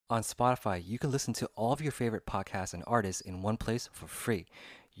On Spotify, you can listen to all of your favorite podcasts and artists in one place for free.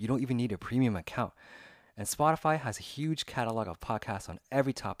 You don't even need a premium account. And Spotify has a huge catalog of podcasts on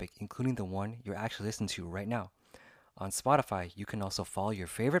every topic, including the one you're actually listening to right now. On Spotify, you can also follow your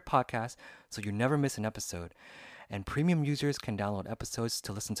favorite podcast so you never miss an episode. And premium users can download episodes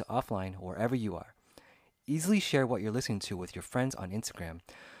to listen to offline wherever you are. Easily share what you're listening to with your friends on Instagram.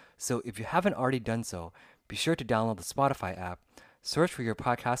 So if you haven't already done so, be sure to download the Spotify app, search for your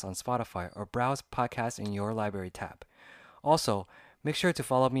podcast on Spotify, or browse podcasts in your library tab. Also, make sure to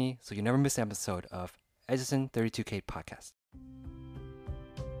follow me so you never miss an episode of Edison 32K Podcast.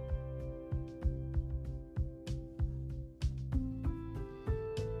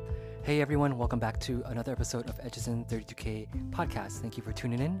 Hey everyone, welcome back to another episode of Edison 32K Podcast. Thank you for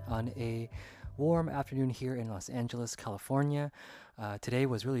tuning in on a warm afternoon here in Los Angeles, California. Today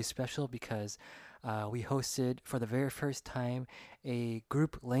was really special because we hosted for the very first time a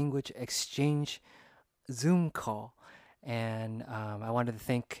group language exchange Zoom call. And I wanted to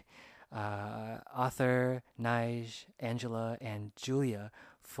thank Arthur, Nige, Angela, and Julia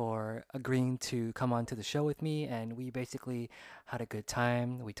for agreeing to come on to the show with me. And we basically had a good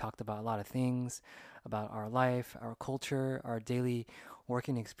time. We talked about a lot of things about our life, our culture, our daily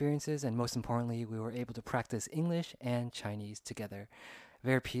working experiences, and most importantly, we were able to practice English and Chinese together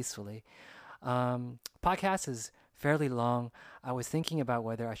very peacefully. Podcast is fairly long. I was thinking about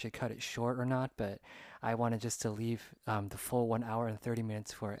whether I should cut it short or not, but I wanted just to leave the full 1 hour and 30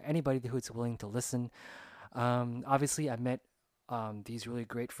 minutes for anybody who's willing to listen. Obviously, I met these really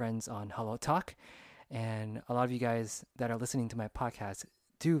great friends on Hello Talk, and a lot of you guys that are listening to my podcast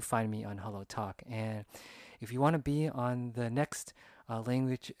do find me on Hello Talk. And if you want to be on the next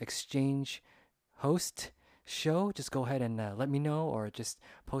language exchange host show, just go ahead and let me know, or just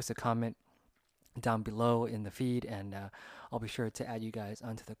post a comment down below in the feed, and I'll be sure to add you guys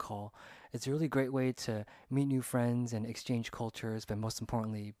onto the call. It's a really great way to meet new friends and exchange cultures, but most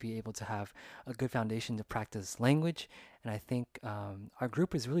importantly, be able to have a good foundation to practice language. And I think our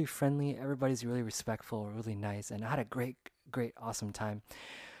group is really friendly. Everybody's really respectful, really nice, and I had a great, awesome time.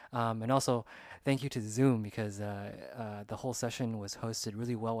 And also, thank you to Zoom because the whole session was hosted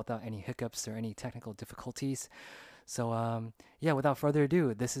really well without any hiccups or any technical difficulties. So, yeah, without further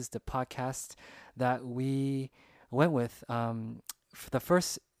ado, this is the podcast that we went with. For the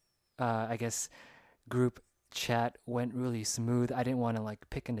first, I guess, group chat went really smooth. I didn't want to like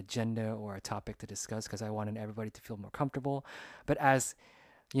pick an agenda or a topic to discuss because I wanted everybody to feel more comfortable. But as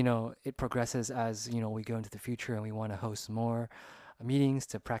it progresses, as we go into the future and we want to host more meetings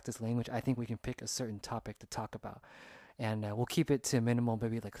to practice language, I think we can pick a certain topic to talk about, and we'll keep it to a minimal,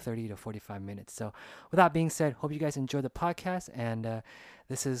 maybe like 30 to 45 minutes. So with that being said, hope you guys enjoy the podcast, and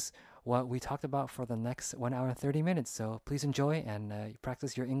this is what we talked about for the next 1 hour and 30 minutes. So please enjoy, and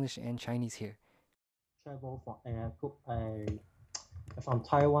practice your English and Chinese here. Travel from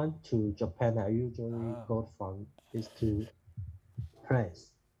Taiwan to Japan. I usually Oh. go from these two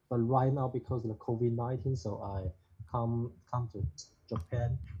places. But right now, because of the COVID-19, so I come to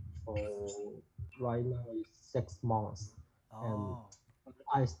Japan for right now is 6 months, and Oh.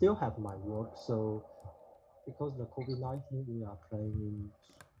 I still have my work. So because of the COVID-19, we are planning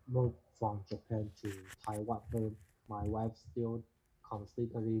move from Japan to Taiwan. But my wife still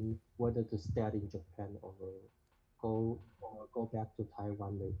considering whether to stay in Japan or go back to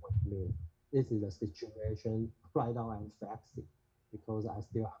Taiwan with me. This is the situation right now. I'm flexing because I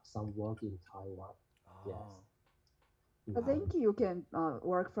still have some work in Taiwan. Yes. Oh. I Mhm. think you can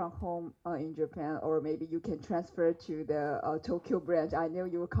work from home in Japan, or maybe you can transfer to the Tokyo branch. I know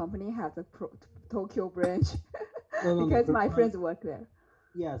your company has a Tokyo branch No, no, no. because my friends work there.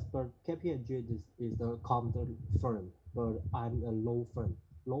 Yes, but KPMG is the accountant firm, but I'm a law firm.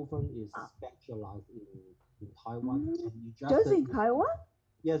 Law firm is Uh, specialized in Taiwan, mm, and you just just in Taiwan?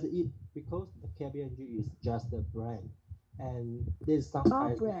 yes, because the KPMG is just a brand, and there's Oh,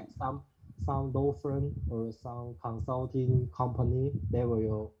 sometimes like brand. some law firm or some consulting company they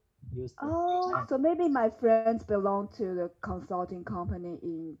will use the Oh, brand. so maybe my friends belong to the consulting company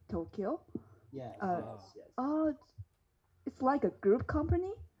in Tokyo. Yes, Uh, yes, Oh. yes. oh, it's like a group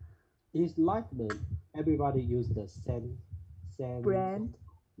company It's like the everybody use the same brand,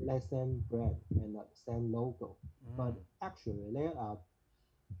 same brand and the same logo, but Mm. actually there are a lot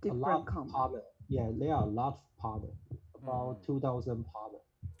different of company. partner. Yeah, there are a lot of partner, about Mm-mm. 2,000 partner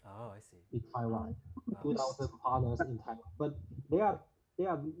Oh, I see. in Taiwan. Oh, 2,000 Oh. partners in Taiwan, but they are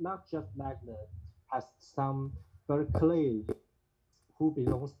not just like the has some very clear who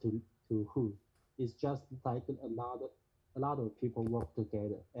belongs to who. It's just like another a lot of people work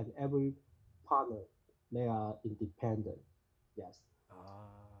together, and every partner they are independent. Yes. Ah.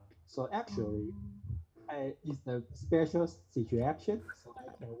 So actually, it's a special situation, so I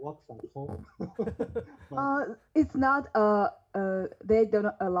can work from home. But It's not they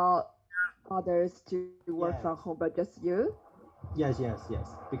don't allow others to work from yes, home, but just you. yes.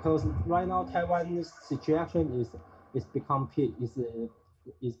 Because right now Taiwan's situation is become peace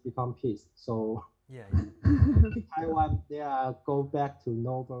is become peace. So Yeah, yeah. Taiwan they are go back to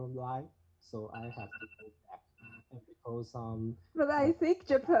normal life. So I have to go back, and because But uh, I think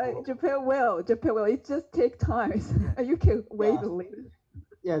travel, Japan will. It just take time. Yeah. You can wait yes, a little.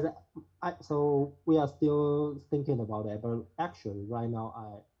 yes. So we are still thinking about that, but actually right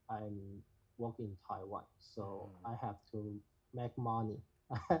now I'm working in Taiwan, so Mm. I have to make money.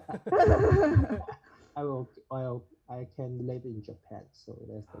 Mm. I can live in Japan, so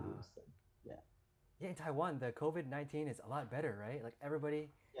that's the Ah. reason. Yeah. Yeah, in Taiwan, the COVID-19 is a lot better, right? Like everybody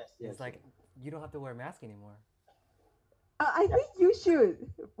is Yes. like, you don't have to wear a mask anymore. I Yes. think you should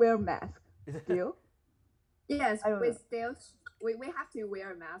wear mask still. Yes, I don't we know. still we have to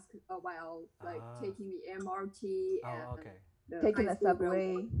wear a mask while like Ah. taking the MRT Oh, and okay. the Taking high a speed railway.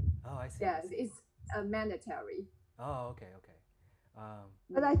 subway. Oh, I see. I Yes, see. it's mandatory. Oh, okay, okay. Um,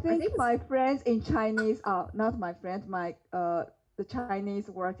 But I I think think it's my friends in Chinese, not my friends, my the Chinese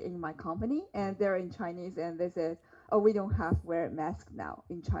work in my company, and mhm. they're in Chinese, and they said, "Oh, we don't have wear mask now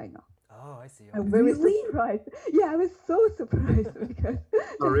in China." Oh, I see. I'm Okay. very really. surprised. Yeah, I was so surprised because Oh,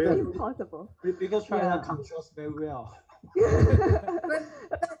 that's Because really? impossible. because China Yeah. controls very well. But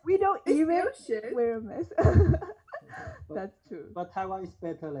We don't they even still should. wear a mask. But That's true. but Taiwan is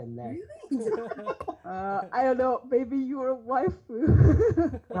better than that. Really? I don't know. Maybe your wife will.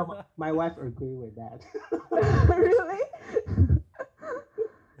 Well, my wife agree with that. Really?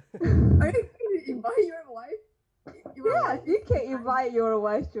 Are you going to invite your wife? Your Yes, wife you is can in China. invite your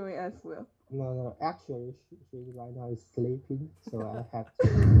wife join as well. No. Actually, she right now is sleeping, so I have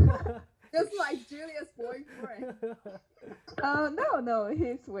to. Just like Julia's boyfriend. No,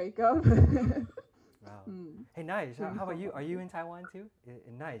 he's wake up. Wow. Mm, Hey, Nige, doing how about some you? Are you hobby. in Taiwan too?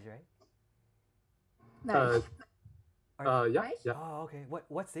 In Nige, right? Nice. Yeah, Nice. yeah. Oh, okay.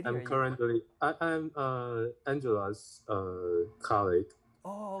 What city are I'm you? currently I'm Angela's colleague,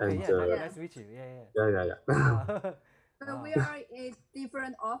 Oh, okay. and Yeah. Yeah. Nice to meet you. Yeah, yeah. yeah. But we Wow. are in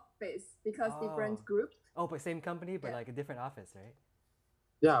different office because Oh. different group. Oh, but same company, but Yeah. like a different office, right?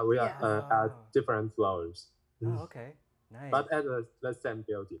 Yeah, we are Yes. at Oh. different floors, Oh, okay. Nice. but at the same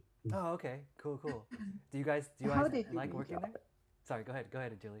building. Oh, okay. Cool, cool. Do you guys How did you like meet working each there? other? Sorry, go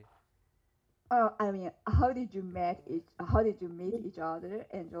ahead, Julie. I mean, how did you meet each other,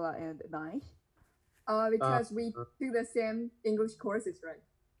 Angela and Nice? Because we do the same English courses, right?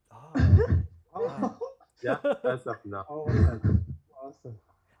 Oh. Oh, Yeah, as of now. awesome.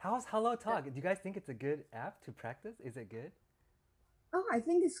 How's Hello Talk? Do you guys think it's a good app to practice? Is it good? Oh, I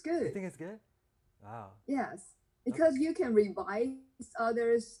think it's You good. think it's good? Wow. Yes, because you can revise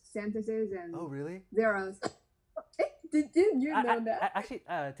others' sentences and Oh, really? there are. Didn't you know that? Actually,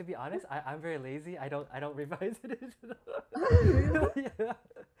 to be honest, I'm very lazy. I don't revise it. Really? Yeah.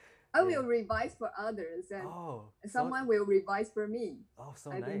 I will revise for others and Oh. someone will revise for me.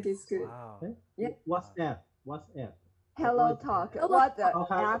 So I nice. think it's good. Wow. Eh? Yeah. WhatsApp. WhatsApp. Hello What is Talk. that? Hello What the Oh,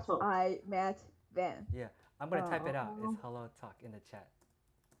 Hello app Talk. I met then? Yeah. I'm gonna type it out. It's Oh. Hello Talk in the chat.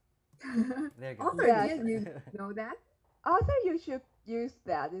 There you go. Arthur, Yes. didn't you know that? Arthur, you should use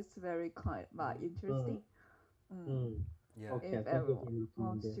that. It's very interesting. Yeah. Okay, If thank you everyone for the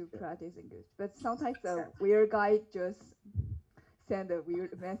wants to recommendation. practice English, but sometimes the weird guy just send a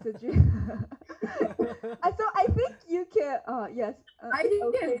weird message. So I think you can. Yes. I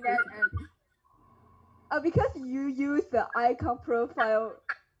didn't okay. get any. Because you use the icon profile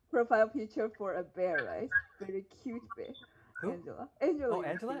picture for a bear, right? Very cute bear. Who? Angela. Angela. Oh, you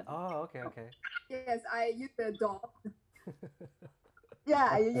Angela? use. Oh, okay. Yes, I use the dog.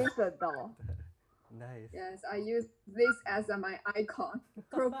 Yeah, you use the doll. Nice. Yes, I use this as my icon. So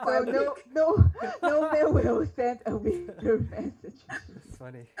Profile pic. no man will send a weird message. It's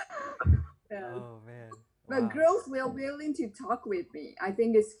funny. Yeah. Oh man. But Wow. girls will willing to talk with me. I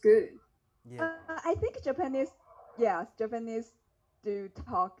think it's good. Yeah. I think Japanese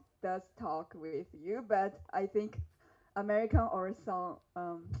does talk with you, but I think American or some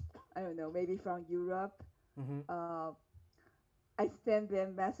I don't know, maybe from Europe, Mm-hmm. I send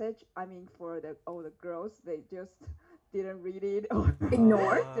them message. I mean, for all the girls, they just didn't read it or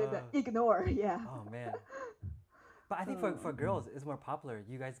Ignore? ignore. Yeah. Oh man. But I think for girls it's more popular.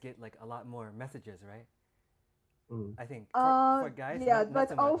 You guys get like a lot more messages, right? I think for guys, yeah, not but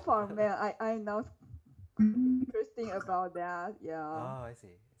so all much. for men. I know interesting about that. Yeah. Oh, I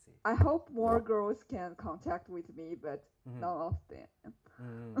see. I hope more girls can contact with me, but Mhm. none of them.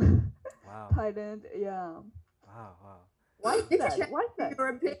 Mm. Island. Yeah. Wow, wow. What's You can that? change What's that?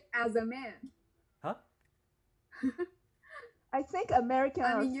 your pic as a man. Huh? I think American.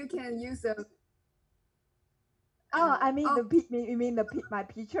 I mean, you can use a. Oh, I mean Oh. you mean my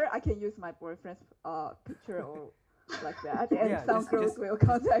picture? I can use my boyfriend's picture or like that, and Yeah, some just- girls just- will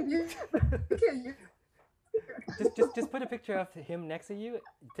contact you. You can use. Just put a picture of him next to you,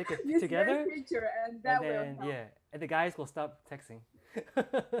 take it Use together, their picture, and and that then will help. yeah, and the guys will stop texting.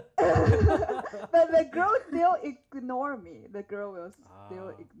 But the girl still ignore me. The girl will still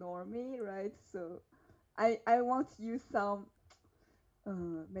Ah. ignore me, right? So, I want to use some,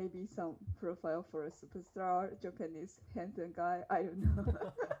 maybe some profile for a superstar Japanese handsome guy. I don't know.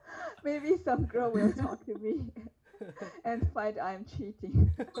 Maybe some girl will talk to me and find I'm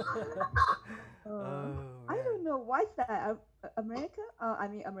cheating. Oh, I man. don't know why is that. America, I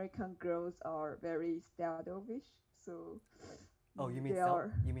mean American girls are very standoffish. So. Oh, you mean they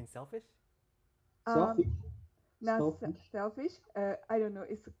are you mean selfish? Selfish. not Selfish. selfish. I don't know.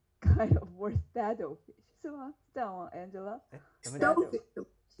 It's kind of word standoffish. 是吗？是这样吗，Angela？哎，怎么 Stand-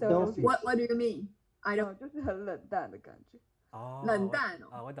 讲？ Selfish. What do you mean? I don't. 就是很冷淡的感觉。哦，冷淡哦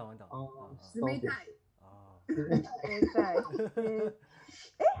啊，我懂我懂。哦姊妹态。哦，在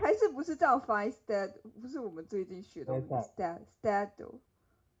还是不是这样发音 ？Stand 不是我们最近学的 stand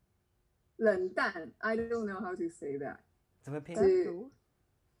冷淡. I don't know how to say that. 怎么拼？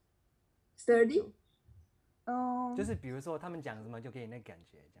 Sturdy. 就是比如说他们讲什么就给你那感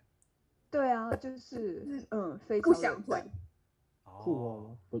觉这样。对啊，就是非常不想冷淡回。酷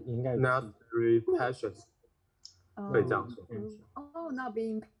哦，不应该不 Not 是 very passionate. 会这样说。 Oh, not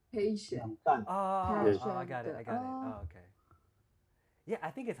being patient. 冷淡。Oh, Passion I got it. I got it. Oh. Oh, okay. Yeah,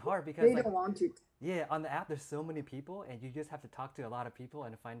 I think it's hard because They like, don't want to. yeah, on the app there's so many people and you just have to talk to a lot of people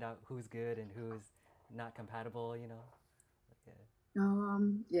and find out who's good and who's not compatible, you know.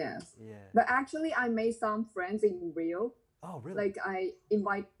 Yes. Yeah. But actually, I made some friends in Rio. Oh, really? Like I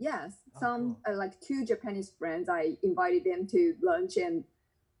invite, yes, Oh, some cool. like 2 Japanese friends. I invited them to lunch, and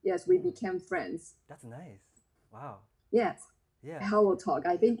yes, we became friends. That's nice. Wow. Yes, Yeah. Hello Talk.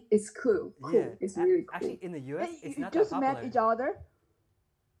 I think it's cool. Cool. Yeah. It's really cool. Actually, in the US, it's you not that just popular. met each other.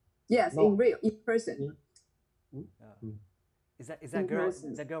 Yes, No. in Rio, in person. Oh. Mm. Is that In girl?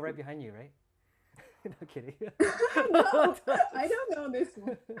 person. Is that girl right behind you, right? No kidding. No, I don't know this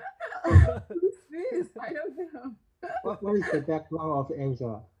one. Who's this? I don't know. What is the background of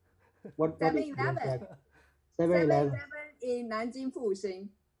Angela? What is 7-Eleven. 7-Eleven. 7-Eleven in Nanjing Fuxing.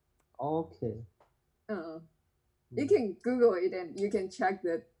 Okay. You can Google it and you can check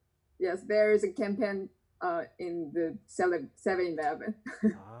that. Yes, there is a campaign in the 7-Eleven.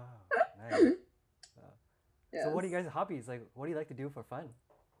 Oh, nice. Yes. So what are you guys' hobbies? Like, what do you like to do for fun?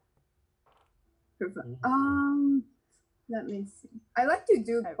 Let me see. I like to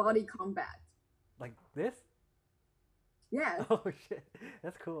do body combat. Like this? Yes. Oh shit,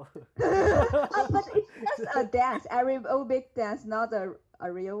 that's cool. But it's just a dance, aerobic dance, not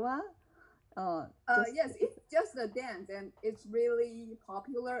a real one. Yes, it's just a dance, and it's really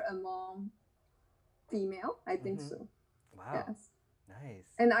popular among female. I think Mhm. so. Wow, Yes. nice.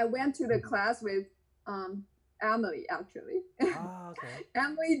 And I went to the class with Emily actually. Oh, okay.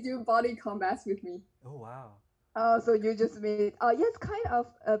 Emily do body combats with me. Oh wow. So you just meet. Yes, kind of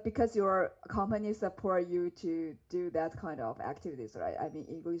because your company support you to do that kind of activities, right? I mean,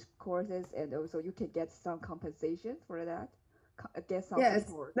 English courses, and also you can get some compensation for that. Get some Yes,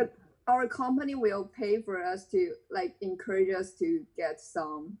 support. our company will pay for us to like encourage us to get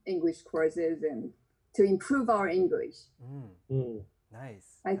some English courses and to improve our English.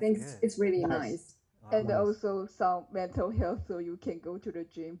 Nice. I think That's good. it's really Nice. nice. Wow. And also some mental health, so you can go to the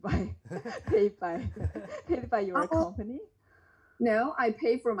gym by paid by your company. No, I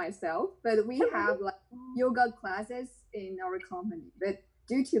pay for myself, but we have like yoga classes in our company. But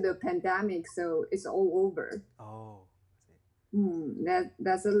due to the pandemic, so it's all over. Oh. I see.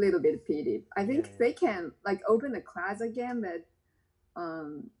 That's a little bit pity. I think Yeah. they can like open the class again, but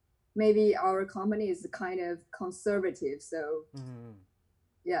maybe our company is kind of conservative, so Mhm.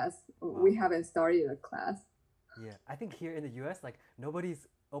 yes, Wow. we haven't started a class. Yeah, I think here in the U.S., like nobody's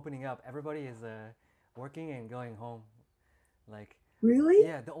opening up. Everybody is working and going home. Like, Really?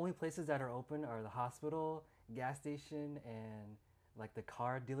 yeah, the only places that are open are the hospital, gas station, and like the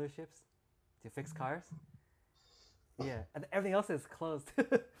car dealerships to fix cars. Yeah, and everything else is closed.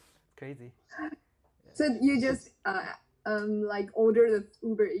 It's crazy. So you just like order the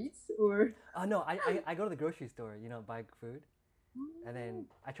Uber Eats or Oh no, I go to the grocery store, you know, buy food, and then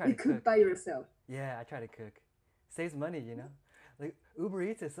I try you to cook cook. by yourself? Yeah, I try to cook. Saves money, you know. Like Uber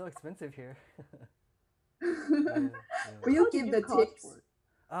Eats is so expensive here. Yeah, yeah. Will you How did give the cost tips? for it?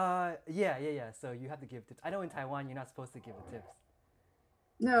 Yeah. So you have to give tips. I know in Taiwan you're not supposed to give the tips.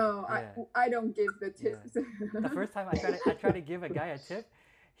 No, Yeah. I don't give the Yeah. tips. The first time I tried to give a guy a tip,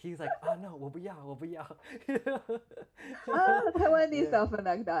 he's like, "Oh no, 我不要, 我不要." Taiwanese Yeah. often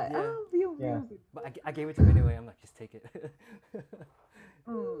like that. Yeah. Oh, view, Yeah. view. But I gave it to him anyway. I'm like, just take it.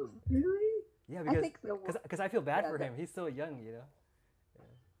 Really? Yeah, I because think so. cause I feel bad Yeah, for that- him. He's so young, you know.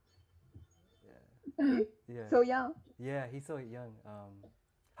 Yeah. So young. Yeah, he's so young.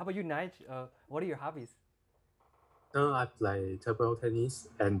 How about you, Nige? What are your hobbies? I play table tennis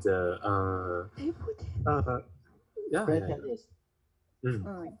and Table tennis. yeah, Play yeah. tennis. Mm.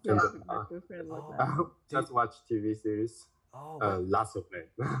 Oh, And, yes, my boyfriend was oh. that. Just watch TV series. Oh, what, Lots of them.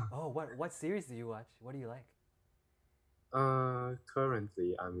 what series do you watch? What do you like?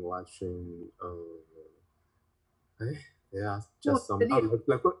 Currently I'm watching. Yeah, Well, just some the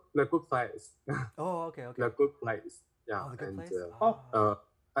the good place. Oh, okay. The good place. Yeah, Oh, the good and place. Oh,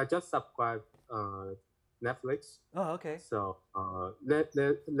 I just subscribe Netflix. oh, okay. So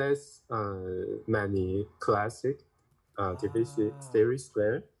there's many classic TV series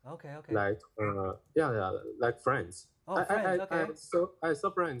there, Okay. like like Friends. Oh, Friends. Okay. I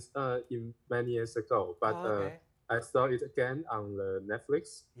saw Friends in many years ago, but Oh, okay. I saw it again on the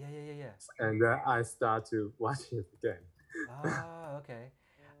Netflix, Yeah. and I start to watch it again. Oh, okay.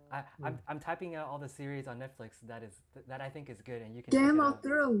 I'm typing out all the series on Netflix that I think is good, and you can Game check of it out.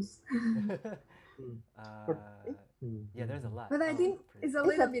 Thrones. Yeah, there's a lot. But I think pretty- it's a It's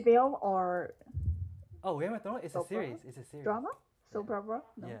little a bit. film or Oh, Game of Thrones. It's a Soap series. opera? It's a series. drama? Soap opera?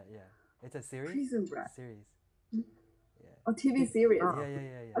 No. Yeah. It's a series. Prison Break. Series. A TV series.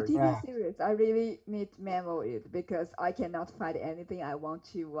 Yeah. A TV Yeah. series. I really need memo it because I cannot find anything I want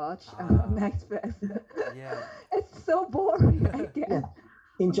to watch Ah. on Netflix. Yeah. It's so boring. I guess. Yeah.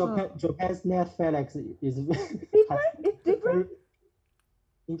 In Japan's Netflix is Different? It's different?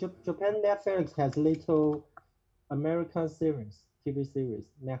 in Japan, Netflix has little American series, TV series.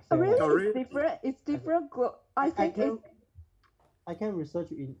 Netflix. Oh, really? Oh, really? It's different. It's different. I think it's I can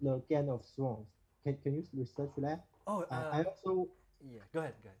research in the Game of Thrones. Can you research that? Oh, I also yeah. Go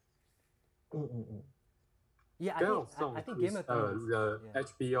ahead. mm, mm, mm. Yeah, Game of Thrones I think is, Game of Thrones. the yeah.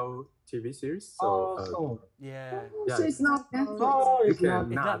 HBO TV series. Oh, So so Yeah. yeah, So it's not Netflix. oh, you it's not.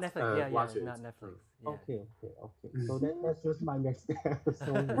 It's not Netflix. Yeah, watch it. not Netflix. Yeah. Okay. So that's just my next step.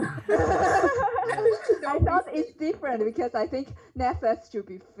 Sorry. I thought it's different because I think Netflix should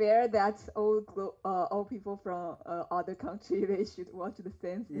be fair. That's all people from other country they should watch the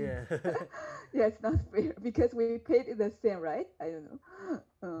same thing. Yeah. Yeah, it's not fair because we paid it the same, right? I don't know.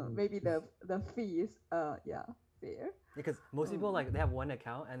 Maybe the fee is fair. Because most people like they have one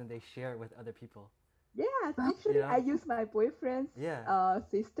account and then they share it with other people. Yeah, actually, Yeah. I use my boyfriend's Yeah.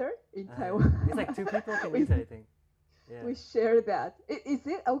 sister in Uh, Taiwan. It's like two people can We- use it, I think. Yeah. We share that. Is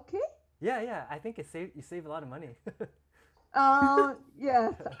it okay? Yeah. I think you save a lot of money.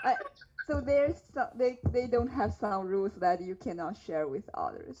 Yes. So there's they don't have some rules that you cannot share with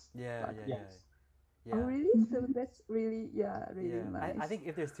others. yeah. Yes. Yeah. Oh, really? So that's really Yeah. nice. I think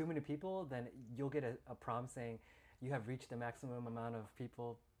if there's too many people, then you'll get a prompt saying you have reached the maximum amount of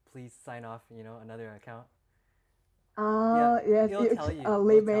people. Please sign off. Another account. Yes, It'll it's tell you. It'll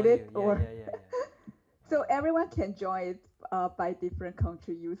limited tell you. or Yeah. so everyone can join it by different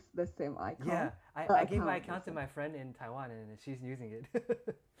country use the same icon. Yeah. I gave my account account to also. my friend in Taiwan and she's using it.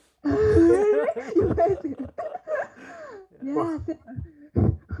 You guys did. Yeah.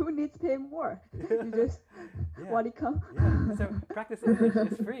 so who needs pay more? You just Yeah. what it come? Yeah. So practice English.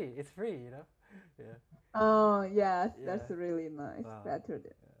 It's free. It's free. Yeah. Oh yes, that's Yeah. really nice. Wow. Better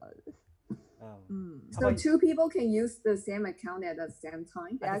than others. How So about- two people can use the same account at the same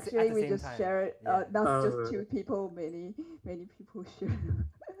time. At the Actually, same we just time. share it. Yeah. Not Uh, just two people. Many people share.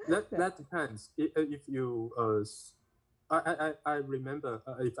 that depends. If you I remember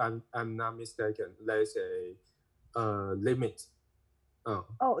if I'm not mistaken, there's a limit.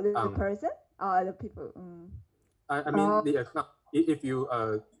 Oh, the person? The people. I mean Oh. the account. If you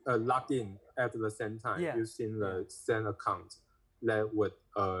log in at the same time Yeah. using the same account, that would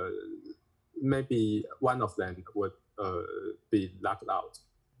maybe one of them would be locked out.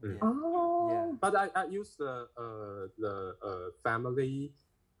 Yeah. Oh. Yeah. But I use the family.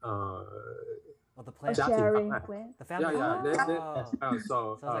 Oh, the plan. Just- Sharing plan. plan. The family. Yeah. Oh. So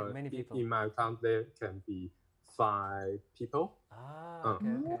So it's like many people. in my account there can be 5 people Ah,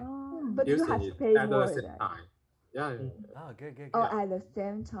 okay. Oh, but you using have to it pay at more. the same Right? time. Yeah. Oh, good. Oh, at the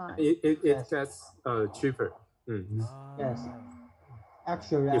same time. It Yes. gets cheaper. Ah. Yes.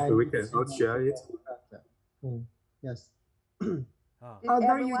 Actually, If we can all share it. Yes. Oh. Did Although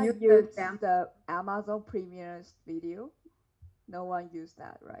you everyone use the use same- the Amazon Premium Video? No one used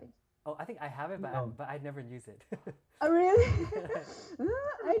that, right? Oh, I think I have it, No. but I'd never use it. Oh, really?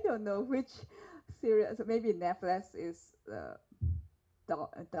 I don't know which series. Maybe Netflix is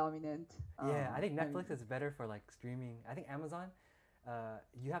dominant. Yeah, I think I mean, Netflix is better for like streaming. I think Amazon,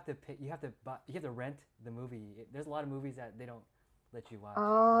 you have to pay, you have to buy, you have to rent the movie. There's a lot of movies that they don't let you watch.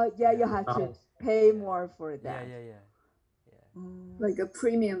 oh, yeah, you Yeah. have to Yes. pay Yeah. more for Yeah, that. yeah, yeah, yeah, Like a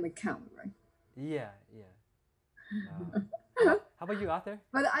premium account, right? yeah, yeah. How about you, Arthur?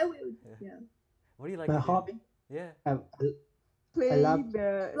 But I will, yeah. What do you like My to do? hobby, Yeah. I Play love-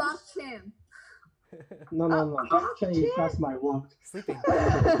 the Blockchain. no, blockchain is just my work. Sleeping.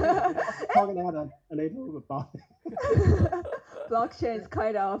 Talking about a little about it. blockchain is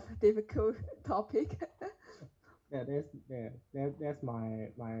kind of difficult topic. That's my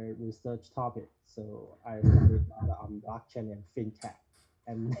research topic. So I studied a lot on blockchain and fintech,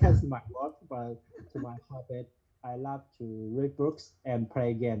 and that's my work. But to my hobby, I love to read books and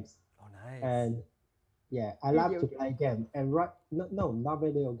play games. Oh, nice. And yeah, I love Video to play game and no, not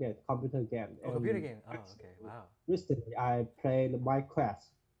video game, computer game. Oh, computer And game. Oh, okay. Wow. Recently, I played Minecraft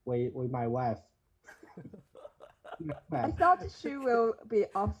with my wife. I Minecraft. thought she will be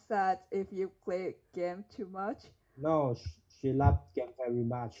upset if you play game too much. No, she loved game very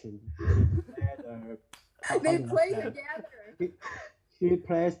much. She played, They how to play say- together. She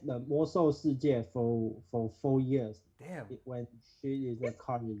plays the 魔兽世界 for 4 years. Damn. When she is in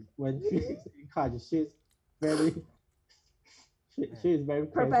college, she's very she is very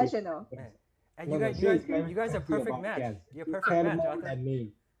crazy. Professional. Man. And No, you no, guys, she you is guys, very you guys are crazy perfect about match. games. You're a She perfect played match, more Arthur. than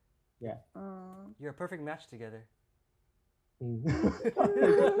me. You're a perfect match together. Mm.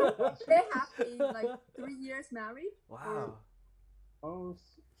 They have been like 3 years married. Wow. Oh,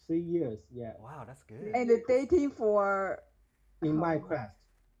 3 years, yeah. Wow, that's good. And the dating for In Minecraft,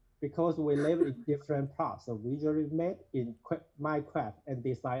 because we live in different parts, so we usually met in Minecraft and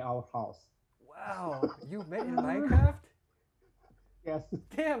design our house. Wow. You met in Minecraft? Yes.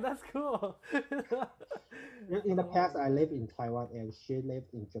 Damn, that's cool. In the past, I lived in Taiwan and she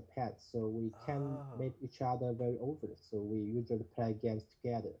lived in Japan, so we can Oh. meet each other very often. So we usually play games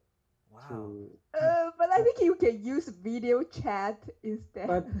together. Wow. but I think you can use video chat instead.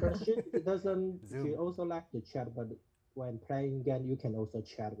 But she doesn't. She Zoom. also like to chat, but when playing game, you can also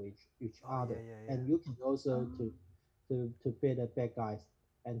chat with each Oh, other, yeah, yeah, and yeah. you can also to beat the bad guys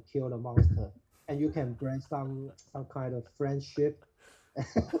and kill the monster, and you can bring some kind of friendship.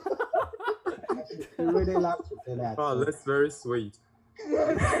 We really love to do that. Oh, so- that's very sweet.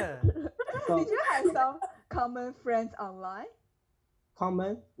 Yeah. so Did you have some common friends online?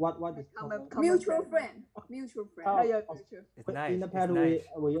 comment. What is Common- comment? common Mutual friend. friend. Mutual friend. Oh, Oh, yeah, of- mutual. It's But nice. in the It's past, nice.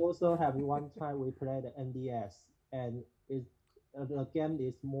 we also have one time we played the NDS, and the game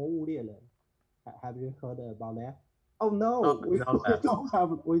is 魔物猎人. Have you heard about that? Oh no, Oh, we, not that.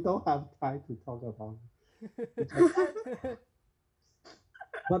 we don't have time to talk about it.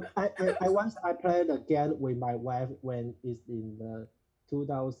 But I once I played again with my wife when it's in the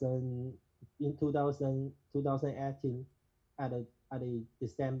 2018 at the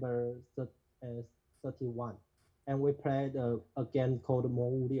December 31, and we played a game called 魔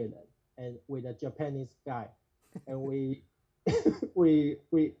物猎人 and with a Japanese guy, and we we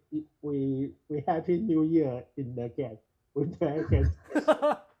Happy New Year in the game. We play again.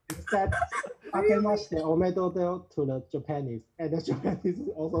 Said Akemashite Omedetou to the Japanese, and the Japanese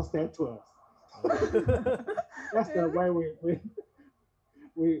also said to us. That's the way we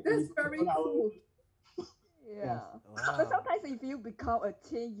That's very put our- cool. Yeah. Wow. But sometimes if you become a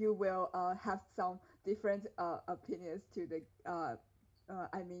team, you will have some different opinions to the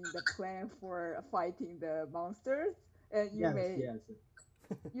I mean the plan for fighting the monsters, and you yes. may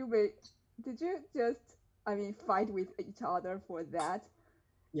did you just fight with each other for that?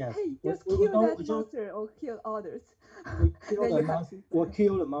 Yes. Hey, We- just we kill don't- that we don't- monster or kill others. We kill Then the you have monster. to- We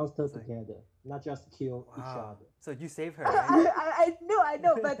kill the monster It's like- together, not just kill each Wow. other. So you save her, right? I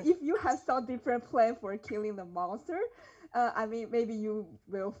know, but if you have some different plan for killing the monster, maybe you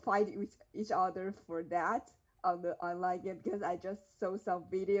will fight with each other for that on the online game, because I just saw some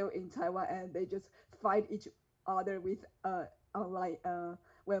video in Taiwan and they just fight each other with online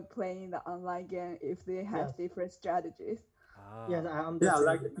when playing the online game if they have Yes. different strategies. Ah. Yes, I Yeah, understand.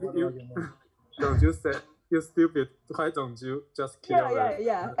 like what you, you mean. don't you say you stupid? Why don't you just kill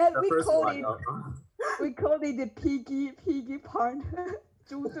Yeah. the And we first call one? it we call it the piggy partner.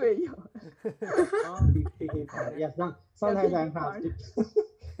 猪队友. Oh, picky part. Yes, sometimes I have to.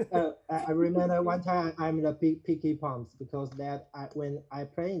 I remember one time I'm the picky pumps because when I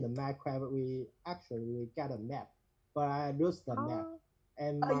play in the Minecraft, we got a map, but I lose the map,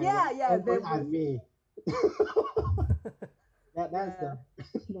 and Oh, yeah, and they at me. that's Yeah.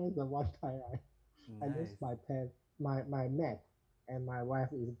 that's the one time I lose Nice. my pen, my Mac, and my wife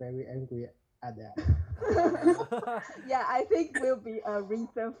is very angry at that. Oh. Yeah, I think will be a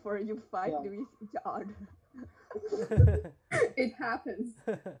reason for you fight Yeah. with each other. It happens.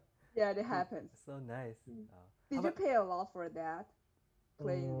 Yeah, it happens. So nice. Mm. Oh. How Did you about- pay a lot for that?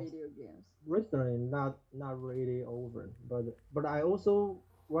 Playing Uh, video games. Recently, not really over, but I also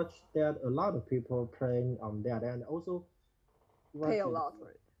watch that a lot of people playing on that, and also watch Pay a it, lot for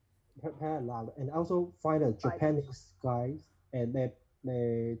it. pay a lot, and also find a Fight. Japanese guys, and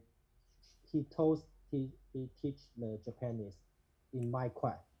they he told he teach the Japanese in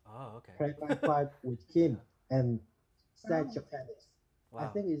Minecraft. Oh, okay. Play Minecraft with him and said Wow. Japanese. I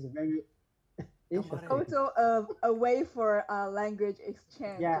Wow. think it's very interesting. Also, a way for language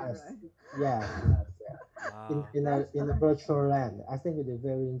exchange, Yes. right? Yes, yes. Wow. In a virtual land. I think it is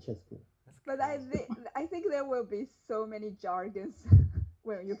very interesting. That's But cool. I think there will be so many jargons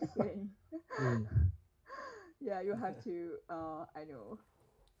when you're playing. Mm. Yeah, you have to I know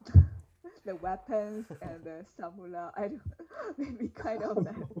the weapons and the samurai. I don't maybe kind of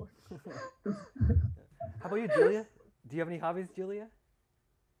that word. How about you, Julia? Do you have any hobbies, Julia?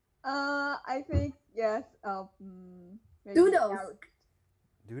 I think yes. Maybe Doodles.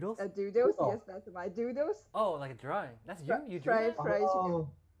 Doodles? Doodles. Doodle. Yes, that's my doodles. Oh, like a drawing. That's you? You drew Fry, that? fry chicken. Oh,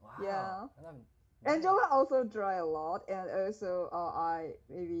 Wow. Yeah. Nice. Angela also draw a lot, and also I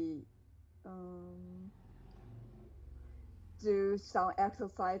maybe um do some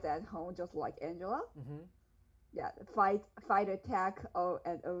exercise at home, just like Angela. Mm-hmm. Yeah, fight attack,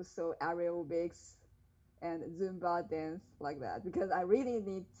 and also aerobics and Zumba dance like that, because I really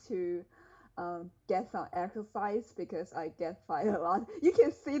need to get some exercise because I get fight a lot. You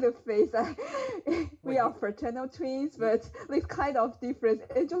can see the face. We Wait, are you- fraternal twins, but this kind of difference.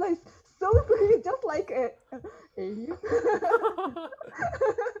 Angela is so pretty, just like a alien.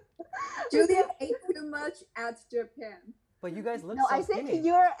 Julia ate too much at Japan. But you guys look No, so I think skinny.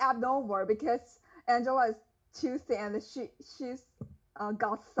 you're abnormal because Angela is too thin and she's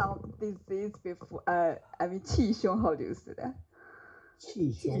got some disease before. I mean, 气胸. How do you say that?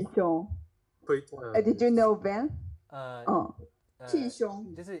 气胸。气胸. Quick, Did you know Ben? 呃气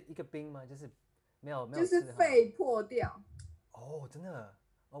胸就是一个冰吗？就是没有就是刺哈肺破掉。哦，真的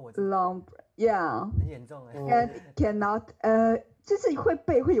哦，我知道 Lump, yeah, 很严重哎。哦 and cannot 就是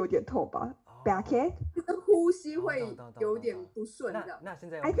背会有点痛吧哦 ？Backache. 就是呼吸会懂有点不顺这样。那现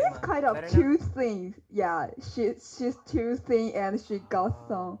在 I OK think 吗 it's kind of Better now? too thin. Yeah, she's too thin and she got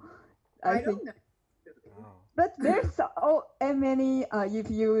some. I I think. don't know. Oh. But there's and many if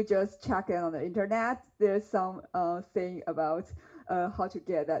you just check it on the internet, there's some thing about how to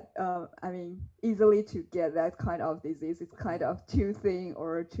get that. I mean, easily to get that kind of disease. It's kind of too thin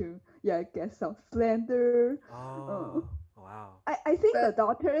or to get some slender. Oh, wow. I think the But-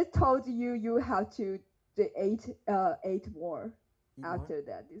 doctor told you have to eat more Eat more? after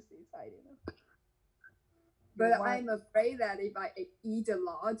that disease. I don't know. But You want- I'm afraid that if I eat a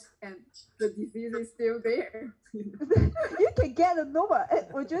lot and the disease is still there. you can get a normal.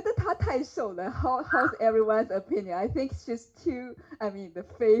 我觉得她太瘦了。How's everyone's opinion? I think she's too. I mean, the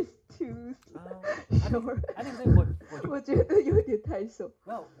face too short. I think 我我觉得有点太瘦。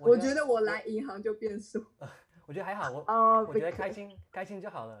我觉得我来银行就变瘦。我觉得还好，哦我觉得开心就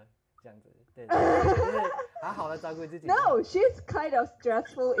好了，这样子，对，就是好好的照顾自己。 No, she's kind of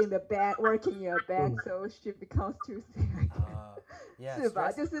stressful in the bank, working in a bank, so she becomes too thin. ，yeah，是吧？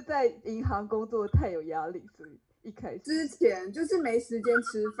 stress- 就是在银行工作太有压力，所以一开始之前就是没时间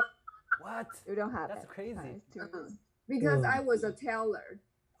吃饭 What? you don't have That's it. crazy. because I was a teller.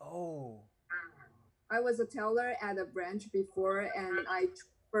 Oh. I was a teller at a branch before, and I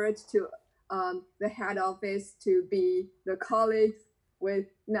transferred to the head office to be the colleague with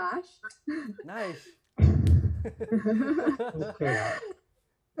Nash. Nice. Okay.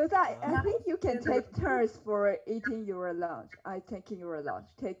 Because I think you can take turns for eating your lunch. Taking your lunch.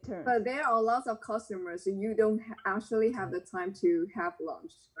 Take turns. But there are lots of customers, so you don't actually have the time to have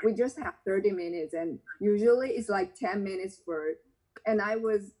lunch. We just have 30 minutes, and usually it's like 10 minutes for. And I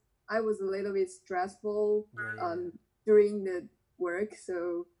was a little bit stressful Yeah. during the work,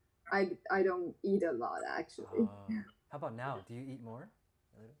 so I don't eat a lot actually. How about now? Do you eat more?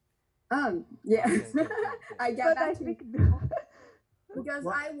 Yes, Okay, good, good. I get But I that too. think Because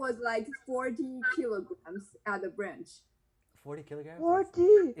What? I was like 40 kilograms at the branch. 40 kilograms? 40.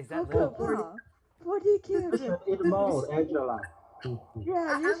 Is How that low? 可怕? 40 You kilograms. should eat more, Angela.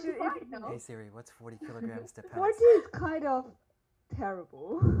 Yeah, you I'm should fine eat now. more. Hey Siri, what's 40 kilograms to 40 pounds? is kind of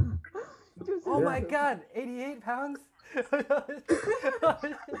terrible. 就是 Oh my 很可怕。 god, 88 pounds?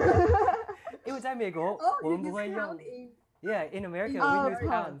 因为在美国 Oh, 我 you 们不会 discount 用 in Yeah, in America we Oh, use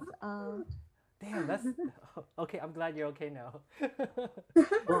pounds. pounds. Damn, that's okay. I'm glad you're okay now.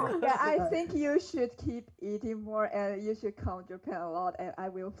 Yeah, I think you should keep eating more, and you should come Japan a lot, and I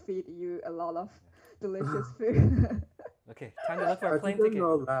will feed you a lot of delicious food. Okay, time to look for a I plane didn't ticket.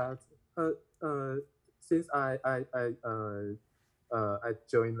 know that. Since I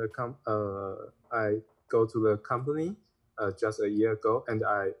joined I go to the company just a year ago, and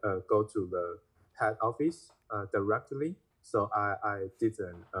I go to the head office directly. So I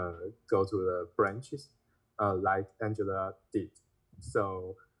didn't go to the branches like Angela did.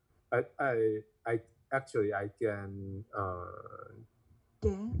 So I actually I can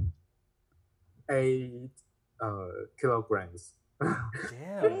Again, 8 kilograms.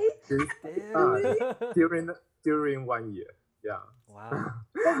 Damn. eight? Damn. during 1 year. Yeah. Wow.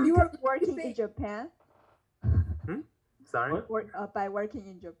 But You by are working in think- Japan, Sorry. What? by working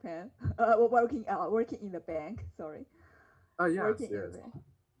in Japan, working in the bank. Sorry, Oh yes, working in yes. the bank.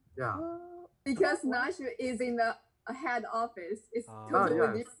 Yeah. Oh, because what? Nash is in the head office. It's Oh. totally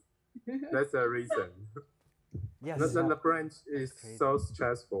yes. different. That's the reason. Yes. The branch is crazy. so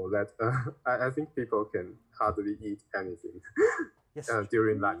stressful that I think people can hardly eat anything Yes.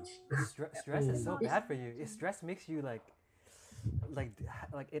 during lunch. Stress is so bad for you. Stress makes you like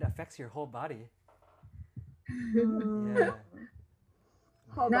it affects your whole body. Yeah.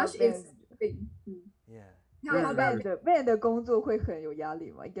 How Nash about is Ben? big. Yeah. How about Ben 的 Ben 的工作会很有压力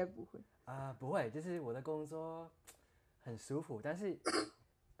吗？应该不会。不会，就是我的工作很舒服，但是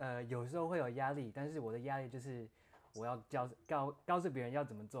有时候会有压力，但是我的压力就是我要告诉别人要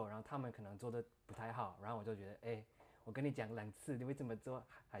怎么做，然后他们可能做的不太好，然后我就觉得，我跟你讲2次，你会这么做，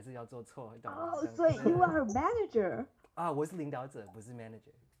还是要做错，你懂吗？哦，所以 you are a manager。我是领导者，不是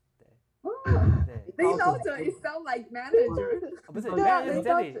manager。对，领导者 it sound like manager。不是对啊 manager 是领导者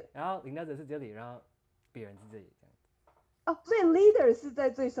这里，然后领导者是这里，然后别人是这里，这样。哦，所以 leader 是在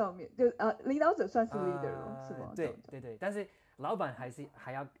最上面，就领导者算是 leader 咯，是吗？对，但是老板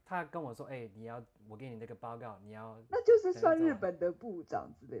还要他跟我说，我给你那个报告，你要。那就是算日本的部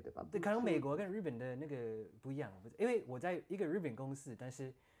长之类的吧？对，可能美国跟日本的那个不一样，不是因为我在一个日本公司，但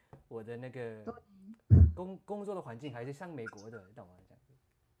是我的那个工作的环境还是像美国的，你懂吗？这样子。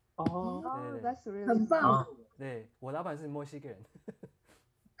哦，对，that's really 很棒。对，我老板是墨西哥人。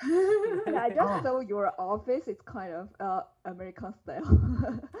Yeah, I just saw your office. It's kind of American style.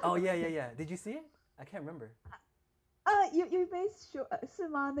 Oh yeah. Did you see it? I can't remember. You may show 是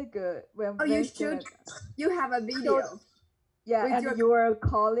吗？那个 when Oh, you mentioned- should. You have a video. Yeah, with and your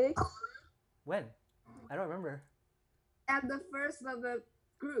colleague. When? I don't remember. At the first of the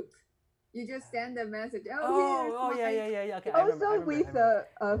group, you just send a message. Oh here's my- yeah. Okay, I remember, Also with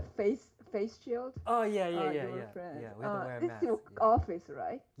a face shield. Oh yeah. Your friend. Yeah, we have to wear a This mask. is your office,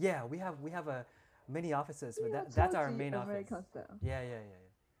 right? Yeah, we have a many offices, but Yeah, that's our 超级 main office. American style. Yeah.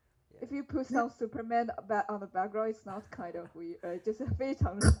 If you put some Superman on the background, it's not kind of weird. 就是非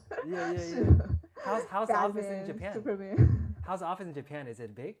常 Yeah. 适合 How's the office in Batman, Japan? Superman. How's the office in Japan? Is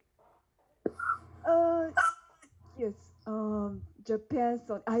it big? Yes. Japan.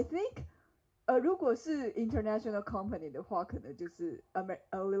 So I think. 如果是 international company 的话，可能就是 a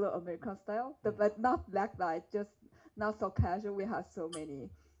little American style, but not like that. Just not so casual. We have so many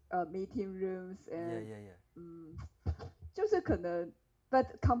meeting rooms and Yeah. 就是可能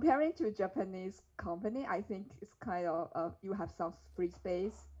but comparing to Japanese company, I think it's kind of you have some free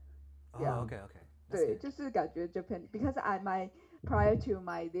space. Oh, Yeah. okay. That's 对， good. 就是感觉 Japan because prior to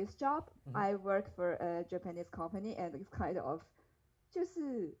my this job, Mhm. I work for a Japanese company and it's kind of 就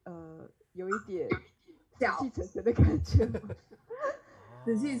是有一点小死气沉沉的感觉，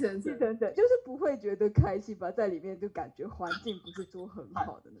死气沉沉。死气沉沉，就是不会觉得开心吧，在里面就感觉环境不是做很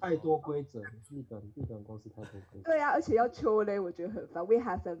好的那种。太多规则，日本公司太多规则。对啊，而且要秋嘞，我觉得很烦。We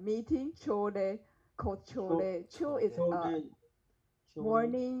have a meeting 秋嘞 called 秋嘞，秋 is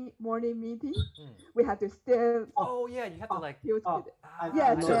morning meeting. We have to stand Oh yeah, you have to like. till Oh.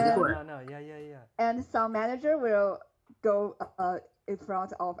 Yeah, No. Yeah. and some manager will go in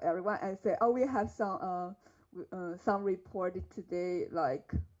front of everyone and say, "Oh, we have some reported today,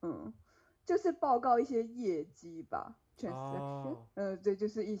 like 就是报告一些业绩吧 ，transaction，对，就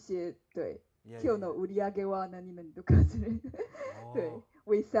是一些对 Yeah. 今日の売り上げは何々とか之類的。对 Oh.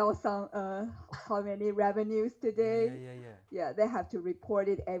 ，we sell some how many revenues today? Yeah. Yeah, they have to report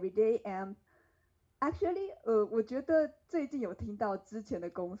it every day. And actually, 我觉得最近有听到之前的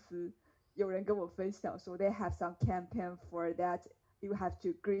公司有人跟我分享说 they have some campaign for that. You have to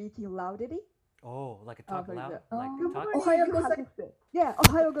greeting loudly. Oh, like a talk for loud, the- like Good talk. morning, Ohayo you have to say- Yeah,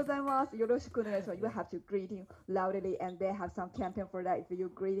 おはようございます。よろしくお願いします。You have to greeting loudly, and they have some campaign for that. If you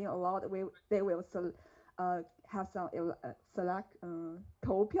greeting a lot, they will have some select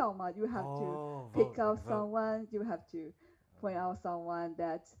投票嘛 you have to Oh, pick vote, out like vote. someone, you have to point out someone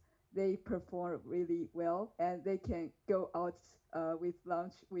that they perform really well and they can go out with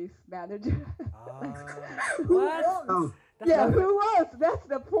lunch with manager. Like, Ah, who what? wants? Oh, That's Yeah, not- who wants? That's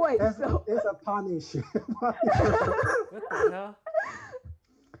the point. it's, So it's a punish. what the hell?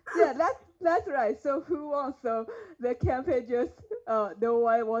 yeah, that's right. So who wants? So the campaign just no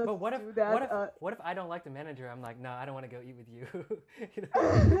one wants But what to if do that. what if I don't like the manager? I'm like, no, I don't want to go eat with you. You know?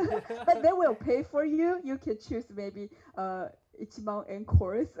 But they will pay for you. You can choose maybe Ichiban and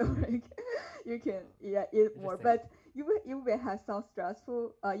course, or like you can eat more. Interesting. But you may have some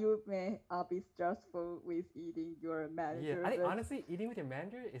stressful. You may be stressful with eating your Yeah, manager. I think but honestly, eating with your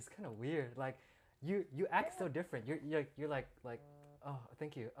manager is kind of weird. Like, you act so different. You're like, oh,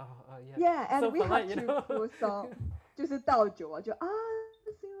 thank you. Oh, yeah. yeah, and so we polite, have you to know? put some 就是倒酒啊，就啊，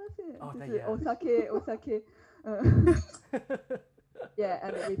すいません，Oh, 就 that- 是 yeah. osake，yeah,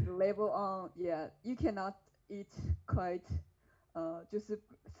 and with the label on, yeah, you cannot eat quite, 就是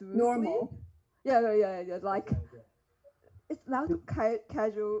smoothly. Normal. Yeah, like Yeah, yeah. it's not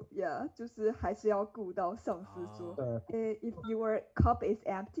casual, yeah, 就是还是要顾到上司说，if your cup is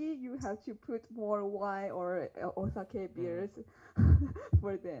empty, you have to put more wine or osake beers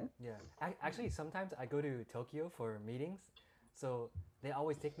for them. Yeah. Actually, sometimes I go to Tokyo for meetings, so they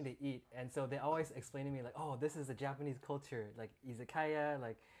always take me to eat, and so they always explain to me like, oh, this is a Japanese culture, like izakaya,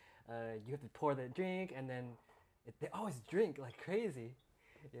 like you have to pour the drink, and then they always drink like crazy,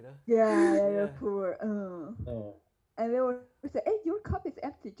 you know? Yeah, Yeah. poor. Yeah. And they will say, "Hey, your cup is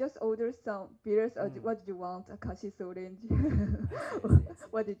empty. Just order some beers. Or Mm. what did you want? A kashi orange. I see.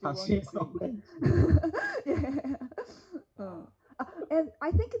 What did you want? Kashi to drink?" orange. Yeah. Wow. And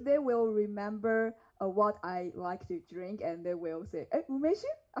I think they will remember what I like to drink, and they will say, "Hey,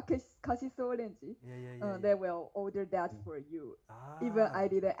 umeshi? Okay, kashi orange." Yeah. They will order that for you. Even I Ah,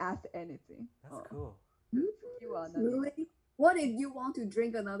 didn't ask anything. That's cool. You are not. Really? What if you want to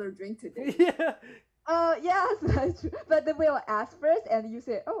drink another drink today? Yeah. Yes, that's true. But they will ask first, and you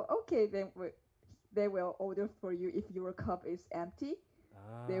say, "Oh, okay." Then they will order for you if your cup is empty.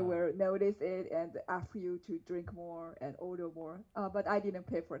 They Ah. will notice it and ask you to drink more and order more. But I didn't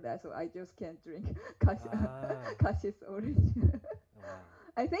pay for that, so I just can't drink Ah. Kashi's orange. Oh, wow.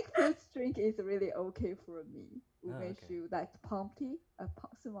 I think fruit drink is really okay for me. Oh, okay. Umeshu, that's palm tea,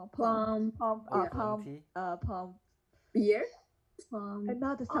 small palm, Plum, palm, yeah. Plum tea, palm, beer, plum,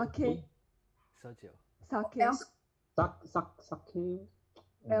 not sake, soju. sake. Sake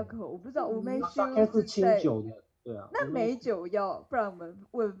alcohol，我不知道，sake ，umeshu 是清在酒的，对啊。那美酒要，不然我们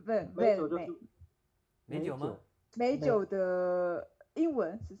问美酒就是美酒吗？美酒的英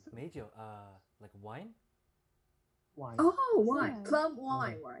文是什么？美酒, like wine? wine， Oh, wine, Yeah. plum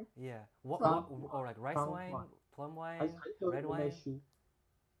wine, right? Yeah. Plum- Or like rice plum wine, wine. plum 还 wine, 是有 red wine. 梅须。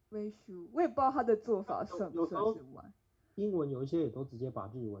微醺，我也不知道它的做法算不有时候算是 wine。英文有一些也都直接把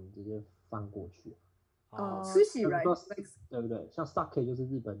日文直接翻过去，哦， Sushi, 比如 right? 说 Like 对不对？像 sake 就是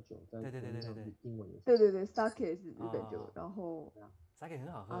日本酒，在对英文也是。对，sake 是日本酒哦，然后 sake 很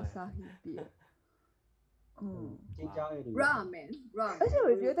好喝欸。 Asahi beer。金加 A 的 ramen, 而且我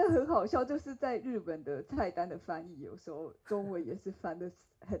ramen. 觉得很好笑，就是在日本的菜单的翻译，有时候中文也是翻的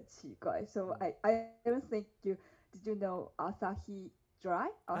很奇怪。So I don't think did you know Asahi Dry?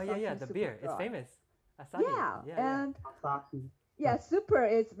 Oh Asahi yeah, the Super beer. It's Dry. famous. Asahi. Yeah, and Asahi yeah, super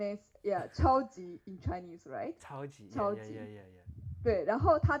is means yeah 超级 in Chinese, right? 超级。超级 Yeah. 对，然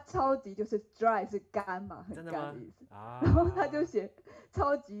后它超级就是 dry 是干嘛，很真的吗干的意思。啊。然后他就写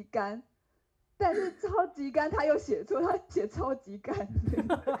超级干，但是超级干他又写错，他写超级干，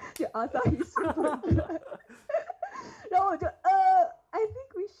就 Asahi Super Dry。然后我就I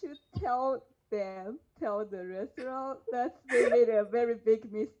think we should tell the restaurant that they made a very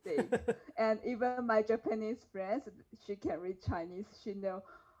big mistake. And even my Japanese friends, she can read Chinese, she know,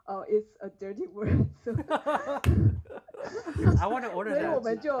 oh, it's a dirty word. So I want to order 所以 that. 我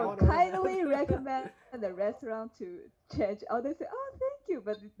们 I 就 wanna order that. kindly recommend the restaurant to change. Oh, they say, oh, thank you,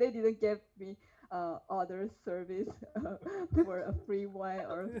 but they didn't give me other service for a free wine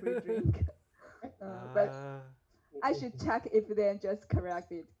or a free drink. But I should check if they just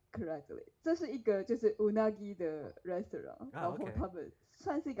correct it correctly. 这是一个就是 unagi 的 restaurant，、然后 OK 他们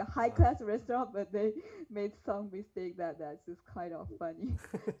算是一个 high class restaurant, but they made some mistake that's just kind of funny.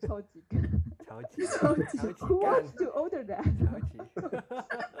 超级干。超级 Who 干 wants to order that? 超级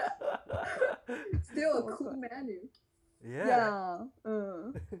Still a cool menu. Yeah. Yeah.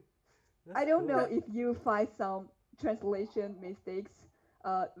 That's I don't know cool. if you find some translation mistakes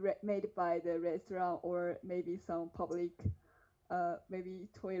made by the restaurant or maybe some public maybe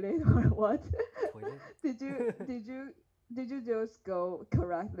toilet or what? Toilet? Did you just go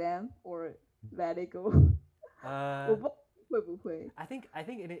correct them or let it go? 我 Uh, 不知道会不会 I think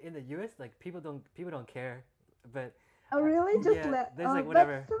in the US like people don't care, but Oh really? Just yeah, let there's like that's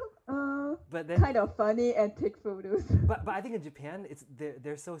whatever. so, But then kind of funny and take photos. but I think in Japan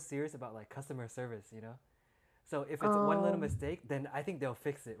they're so serious about like customer service, you know. So if it's one little mistake, then I think they'll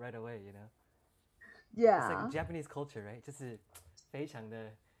fix it right away, you know. It's Yeah. like Japanese culture, right? 就是非常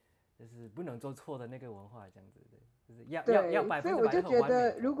的，就是不能做错的那个文化，这样子的，就是要对，100%所以我就很完觉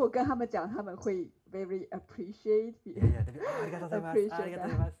得，美。如果跟他们讲，他们会 very appreciate Yeah, yeah. ありがとうございます。ありがと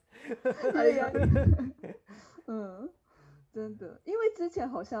うございます。 yeah. 真的，因为之前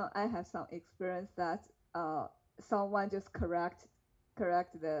好像 I have some experience that someone just correct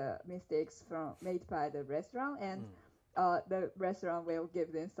the mistakes from made by the restaurant and the restaurant will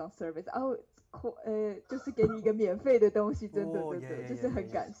give them some service. 就是给你一个免费的东西，真的就是很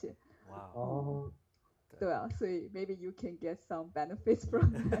感谢。哇哦，对啊，所以 maybe you can get some benefits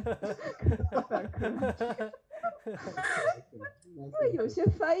from that. 因为有些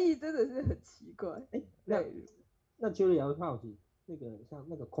翻译真的是很奇怪。那 Julia 我好奇，那个像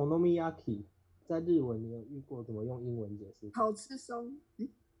那个 konomiyaki， 在日文你有遇过怎么用英文解释？好吃松，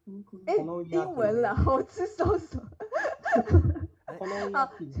英文啦，好吃烧什么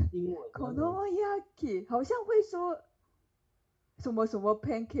konomiyaki 英文 ？konomiyaki 好像会说什么什么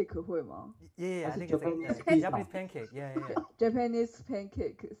pancake 会吗 Yeah, I think it's like Japanese pancake. Yeah, yeah, yeah.？Japanese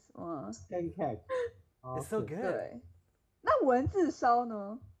pancakes， 哇 pancake。 It's so good. 对。那文字烧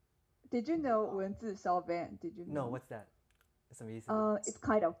呢 ？Did you know 文字烧 Van? Did you No, know? what's that? 什么意思？ It's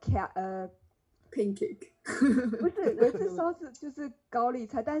kind of pancake 不是文字烧是就是高丽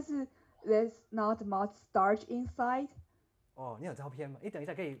菜，但是 there's not much starch inside。哦，你有照片吗？你等一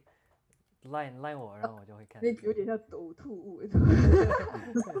下可以 line 我，然后我就会看。有点像呕吐物。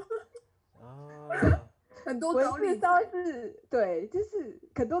哦。很多文高丽字烧是对，就是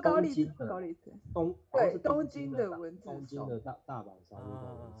很多高丽菜。对，东京的文字烧。东京的大阪烧那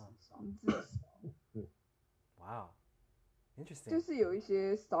种文字烧。文字烧。Wow, interesting. 就是有一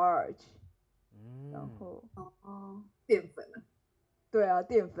些 starch，然后淀粉啊。对啊，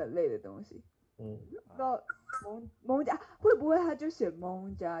淀粉类的东西。不知道蒙加会不会他就写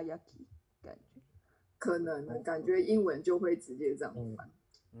蒙加 yaki 感觉？可能感觉英文就会直接这样翻。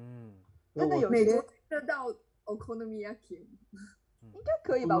真的有美国得到 okonomiyaki 应该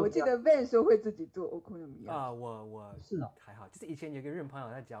可以吧？我记得 Van 说会自己做 okonomiyaki 啊，我是啊，还好，就是以前有个日本朋友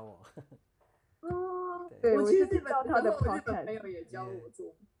在教我。对，我我是知去日本道他的日本 podcast 朋友也教我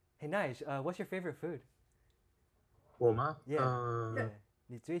做。Hey, nice. What's your favorite food? 我吗？ Yeah.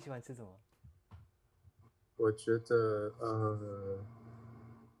 你最喜欢吃什么？我觉得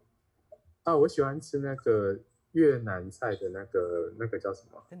我喜欢吃那个越南菜的那个叫什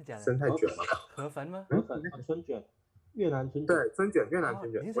么？真的假的？生态卷吗？河粉吗？河粉春卷，越南春卷。对，春卷，越南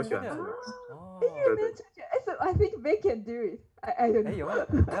春卷，你是我喜欢吃真的那个。哦。越南春卷，so I think they can do it. I don't 哎， know. 有吗？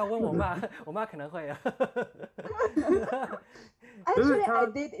我要问我妈，我妈可能会啊。Actually, I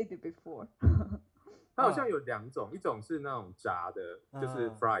did it before. 它好像有两种，一种是那种炸的，就是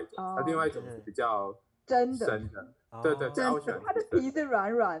fried，它另外一种是比较真的生的。对对对，我喜欢它的皮是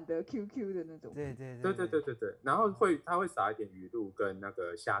软软的 QQ 的那种。对对对对对对对，然后它会撒一点鱼露跟那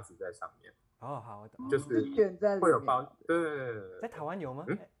个虾子在上面。哦，好，我懂。就是卷在里面。会有包，对对对对。在台湾有吗？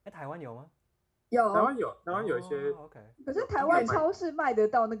哎，台湾有吗？有，台湾有一些。OK。可是台湾超市卖得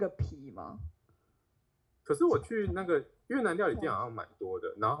到那个皮吗？可是我去那个越南料理店好像蛮多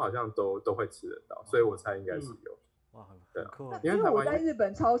的，然后好像都会吃得到，所以我猜应该是有。哇，很酷。因为我在日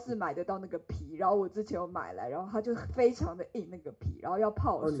本超市买得到那个皮，然后我之前有买来，然后它就非常的硬那个皮，然后要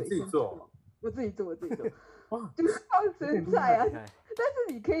泡水。你自己做？我自己做。哇，就是放生菜啊。但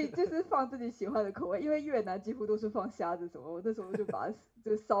是你可以就是放自己喜欢的口味，因为越南几乎都是放虾子什么，我那时候就把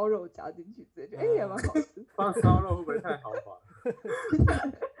就烧肉加进去，直接觉得也蛮好吃。放烧肉会不会太豪华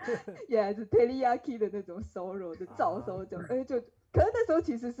？Yeah， 是 teriyaki 的那种烧肉，就照烧就可是那时候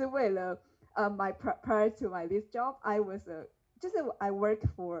其实是为了my prior to my this job I was 就是 I work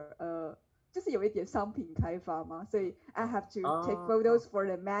for 就是有一点商品开发嘛，所以 I have to take photos for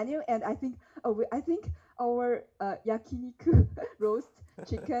the menu and I think our yakiniku roast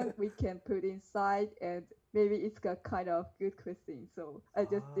chicken we can put inside and maybe it's a kind of good cuisine, so I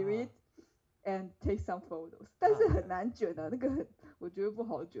just do it and take some photos. 但是很难卷啊，那个我觉得不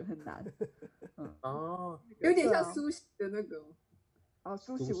好卷，很难。有点像苏西的那个。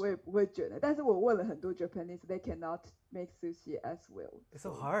sushi 我也不会卷的，但是我问了很多 Japanese, they cannot make sushi as well. It's so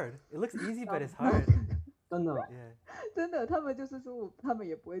hard. It looks easy, but it's hard. 真的吗？真的，他们就是说他们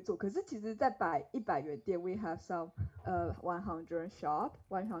也不会做。可是其实，在100元店 ，we have some 100 shop,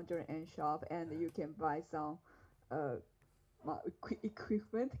 100 yen shop, and you can buy some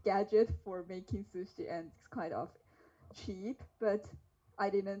equipment, gadget for making sushi, and it's kind of cheap, but I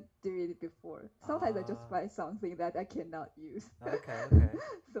didn't do it before. Sometimes I just buy something that I cannot use. Okay, okay.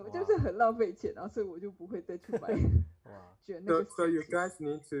 So 就是很浪费钱啊，所以我就不会再去买。 Wow. 觉得那个 So you 事情 guys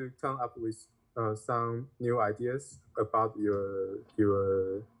need to come up with some new ideas about your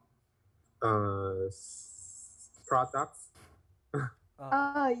products.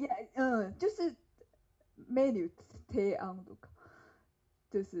 yeah, 就是 menu 提案とか，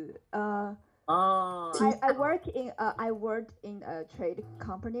就是I worked in a trade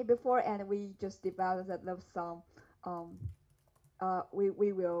company before, and we just developed some we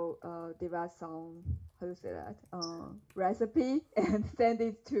will develop some, how to say that, recipe and send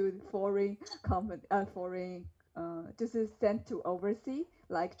it to foreign company just send to overseas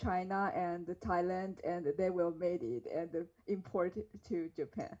like China and Thailand, and they will made it and import it to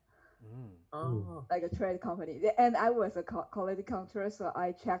Japan. Like a trade company, and I was a quality control, so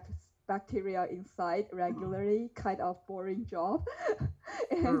I checked bacteria inside regularly. Kind of boring job.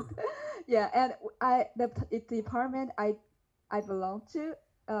 And yeah, and the department I belong to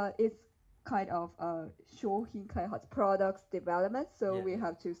is kind of shohin kind of products development, so we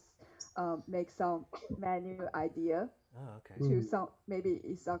have to make some menu idea to some maybe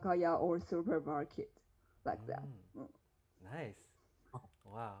izakaya or supermarket like that. Nice.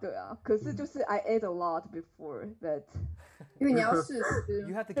 Wow. 对啊，可是就是 I ate a lot before, but 因为你要试吃。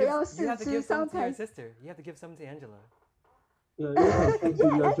 You have to 对， give 要 you 试 have to 吃 give some to your sometimes. sister. You have to give some to Angela. Yeah,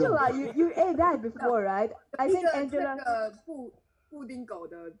 Angela, you ate that before, right? I think 那 Angela. 个布丁狗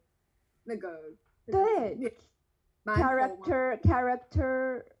的那个对馒头吗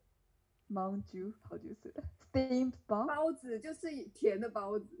character 芒珠 how do you say that? Steamed bun 包子就是甜的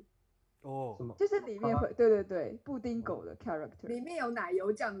包子，哦，就是里面会对布丁狗的 character 里面有奶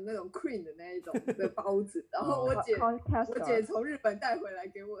油酱的那种 cream 的那一种的包子，然后我姐 custard 从日本带回来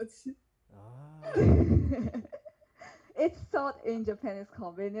给我吃。It's sold in Japanese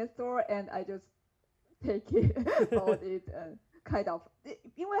convenience store, and I just take it, bought it, and kind of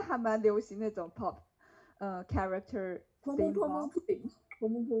因为还蛮流行那种 pop character 砰 steam 砰砰 bun 砰布丁，砰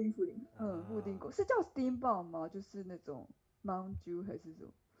砰砰布丁。布丁狗是叫 steam bun 吗？就是那种芒珠还是什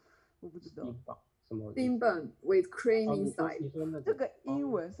么？我不知道。什么 Steam bun with cream 你 inside。说那这个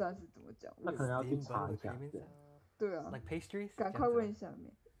英文算是怎么讲？那可能要去查一下。对啊， Like pastries? 赶快问一下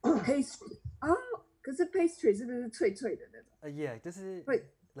面。pastry 啊，可是 pastry 是不是脆脆的那种？ Yeah, 就是会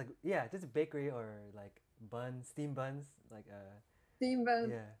like yeah, 就是 bakery or like buns, steam buns, like steam bun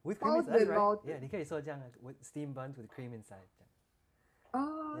yeah, with 包 cream 子 inside, right? 包子 Yeah, 你可以说这样 with steam buns with cream inside 这样。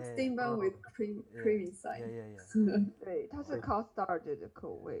哦 Yeah. steam bun with cream Yeah, inside。 yeah. 对，它是 custard 的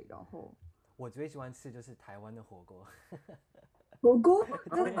口味，然后我最喜欢吃就是台湾的火锅。火锅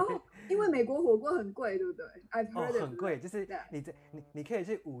哦，因为美国火锅很贵，对不对？I've 哦， heard 很贵，就是对你可以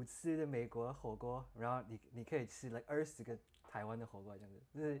去5吃的美国火锅，然后你可以吃like20个台湾的火锅这样子，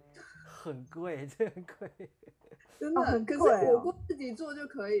就是很贵，真的很贵。真的，可是火锅自己做就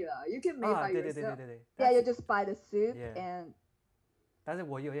可以了。You can make by yourself。对。Yeah, you just buy the soup Yeah. and 但是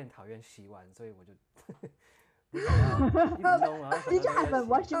我有点讨厌洗碗，所以我就一直弄啊。Did you have a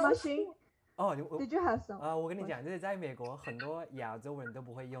washing machine? 哦， Did you have some? 我跟你讲，就是在美国很多亚洲人都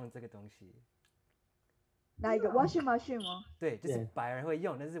不会用这个东西。哪一个 washing machine 吗？对，就是白人会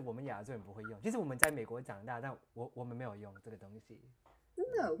用，但是我们亚洲人不会用。就是我们在美国长大，但我们没有用这个东西。真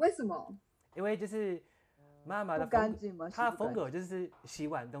的？为什么？因为就是妈妈的不干净吗？她风格就是洗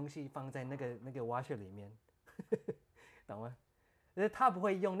碗东西放在那个 washer 里面，懂吗？就是她不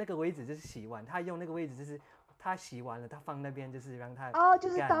会用那个位置就是洗碗，她用那个位置就是她洗完了，她放那边就是让它就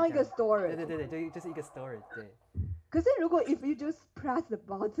是当一个 storage。对，就是一个 storage 对。可是如果 if you just press the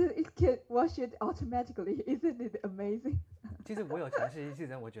button, it can wash it automatically. Isn't it amazing? 其实我有尝试一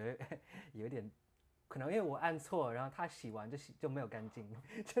次，我觉得有点可能因为我按错，然后他洗完就没有干净。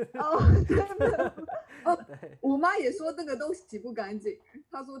真的。对，我妈也说那个都洗不干净，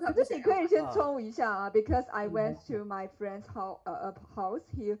她说她不想要。可是你可以先冲一下啊，because I went to my friend's house.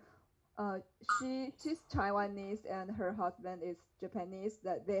 She's Taiwanese and her husband is Japanese.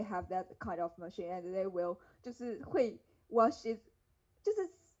 That they have that kind of machine and they will 就是会 wash it， 就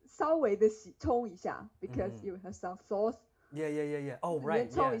是稍微的冲一下 because you have some sauce. Yeah. Oh right.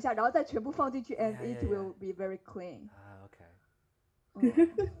 冲一下，然后再全部放进去 and it will be very clean. OK。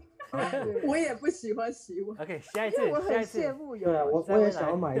我也不喜欢洗碗。 OK， 下一次，因为我很羡慕有。对啊，我也想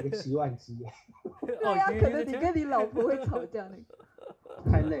要买一个洗碗机。对啊，可能你跟你老婆会吵架那个。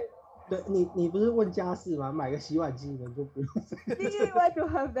太累了。对你不是问家事吗？买个洗碗机你们就不用。You want to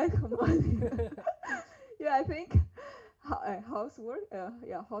have that money? Yeah, I think housework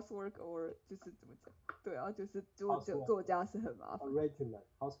housework or 就是怎么讲？对啊，就是做 Housework 做家事很麻烦。 arrangement,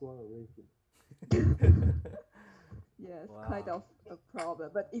 housework arrangement. Yes, Wow. kind of a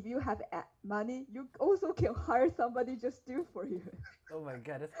problem. But if you have money, you also can hire somebody just do for you. Oh my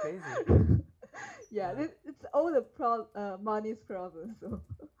god, that's crazy. Yeah, it's all the money's problem. So,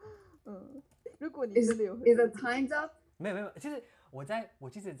 如果你 Is 真的有 is the time's up? 没有没有，其实我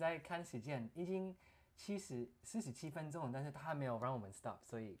其实在看时间，已经47分钟了，但是他没有让我们 stop，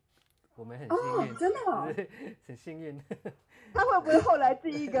所以我们很幸运，哦真的哦对很幸运。他会不会后来寄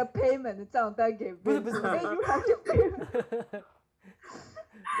一个 payment 的账单给不是不是 Vince？哎，you have to pay。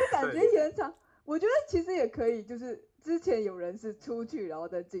就感觉延长，我觉得其实也可以，就是之前有人是出去然后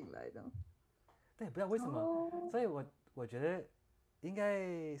再进来的。对，不知道为什么，哦所以我觉得应该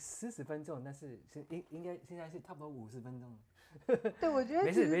40分钟，但是应该现在是差不多50分钟。对，我觉得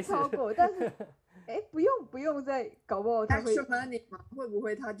其实没事没事超过，但是哎，不用再，搞不好他会 Extra money 吗？会不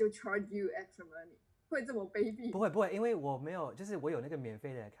会他就 charge you extra money？会这么卑鄙？不会不会，因为我没有，就是我有那个免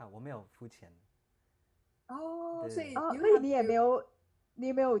费的 account，我没有付钱。哦，对所以哦， you 所以 have 你也 to- 没有，你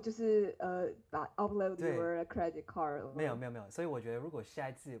也没有就是把 upload 对 your credit card。没有没有没有，所以我觉得如果下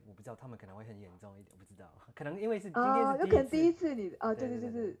一次我不知道他们可能会很严重一点，我不知道，可能因为是今天啊，是有可能第一次，次你啊，对对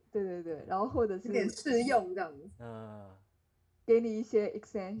对对对对，然后或者有点是试用这样子。给你一些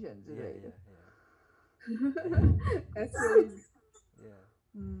extension 之 yeah 类的 yeah。That's really yeah yeah。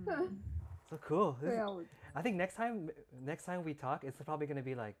嗯， So cool. 对啊，我 I think next time we talk, it's probably gonna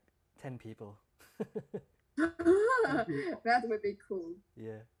be like 10 people. that would be cool.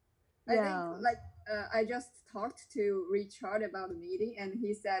 Yeah. I Yeah. think I just talked to Richard about the meeting, and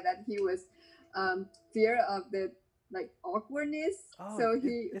he said that he was fear of the awkwardness, Oh, so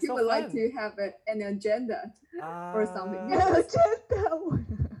he it's so would like fun. to have an agenda or something. 真的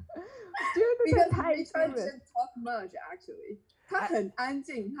我觉得 Because 太 Richard 了。 doesn't talk much actually. 他很安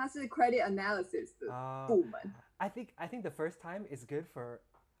静，他是 credit analysis 的 Uh, 部门。 I think the first time is good for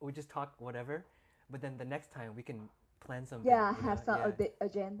we just talk whatever, but then the next time we can plan something. Yeah, you know? have some Yeah.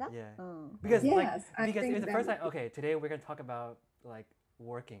 agenda. Yeah. 嗯 Because Yes, I because think it's the that first would time. Okay, today we're gonna talk about like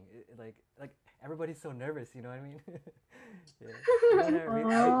working. Like everybody's so nervous, you know what I mean? Yeah. You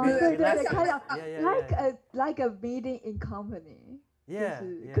wanna 哦， relax- 对对 relax- 对，看到 Yeah, yeah, like yeah. a meeting in company， Yeah, 就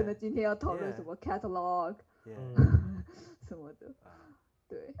是可能 yeah, 今天要讨论 Yeah. 什么 catalog yeah. 什么的， Wow,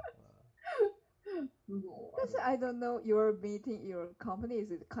 对。 wow. 但是 I don't know your meeting your company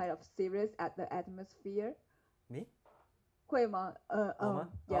is it kind of serious at the atmosphere Me? 会吗？我吗？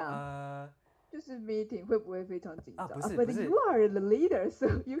 yeah，就是 meeting 会不会非常紧张？不是 But 不是 you are the leader, so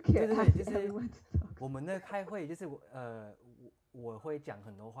you 对 can 对 ask 对，就是 everyone to talk. 我们的开会就是我会讲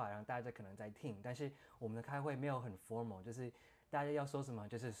很多话，然后大家可能在听，但是我们的开会没有很 formal，就是大家要说什么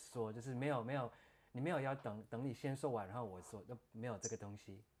就是说，就是没有你没有要等你先说完，然后我说，就没有这个东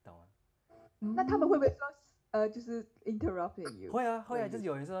西，懂吗？那他们会不会说就是 interrupting you？会啊会啊，对就是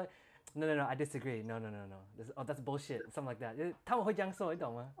有人说 no I disagree no that's bullshit something like that，就是他们会这样说，你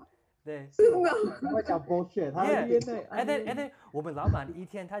懂吗？对。他会讲 bullshit，他 Yeah, 会 and then 我们老板一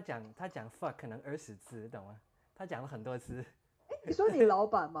天他讲 fuck 可能20次，懂吗？他讲了很多次。你说你老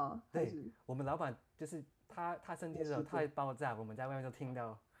板吗？还对是我们老板就是他生气的时候，他会爆炸，我们在外面都听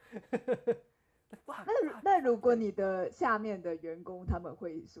到。哇，那如果你的下面的员工他们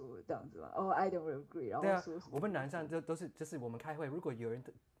会说这样子吗？哦，I don't agree，然后对啊说什，么？我们南上都是就是我们开会，如果有人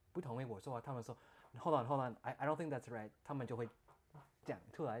不同意我说话，他们说 hold on，I don't think that's right，他们就会讲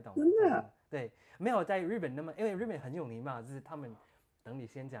出来，懂吗？真的？对，没有在日本那么，因为日本很有礼貌，就是他们等你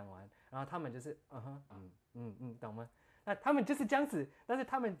先讲完，然后他们就是懂吗？那他们就是这样子，但是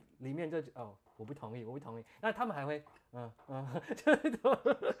他们里面就我不同意，那他们还会就是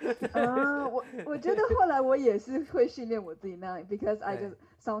我觉得后来我也是会训练我自己那样 ，because I 对 just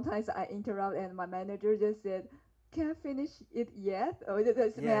sometimes I interrupt and my manager just said, "Can I finish it yet?" 我就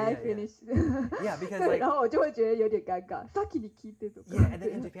May I Yeah, yeah. finish? Yeah, because 对， like 然后我就会觉得有点尴尬。先に聞いてとか。 yeah, and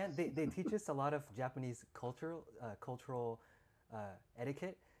then in Japan they teach us a lot of Japanese cultural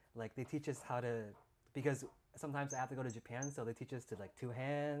etiquette. Like they teach us how to because sometimes I have to go to Japan, so they teach us to like 2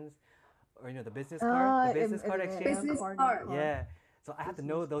 hands or the business card, the business card exchange. Business card. Yeah, so I have to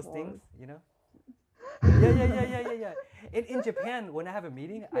know those Business things, you know. Yeah. In Japan, when I have a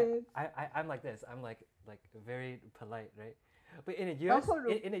meeting, I'm like this. I'm like very polite, right? But in the US,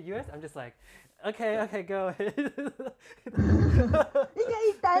 in the US, I'm just like, okay, go ahead. 应该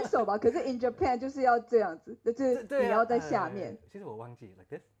一单手吧，可是 in Japan 就是要这样子，就是对啊，你要在下面。其实我忘记 like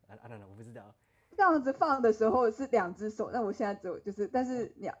this. I don't know， 我不知道。这样子放的时候是2只手，那我现在只有就是，但是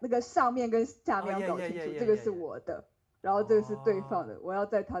你那个上面跟下面要搞清楚，这个是我的，然后这个是对方的，我要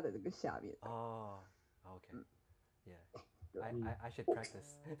在他的那个下面。哦，OK，yeah， I should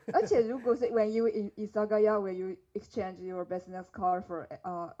practice. 而且如果是 when you in izakaya where you exchange your business card for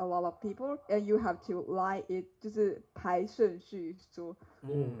a lot of people and you have to line it 就是排顺序说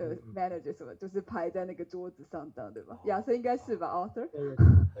manager 什么就是排在那个桌子上这样对吧？亚瑟应该是吧 Arthur？ 对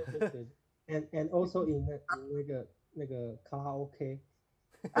and also in 那个卡拉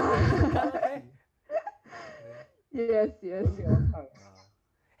OK。Yes.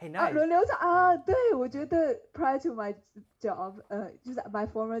 嘿，轮流唱啊，对，我觉得 prior to my job，就是 my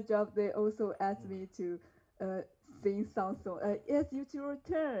former job, they also asked me to sing some song. Yes, it's your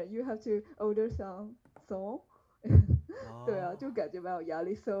turn. You have to order some song. 对啊，就感觉蛮有压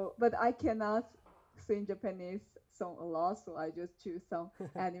力。So, but I cannot sing Japanese song a lot, so I just choose some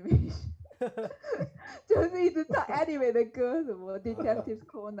animation. 就是一直唱 anime 的歌，什么 Detective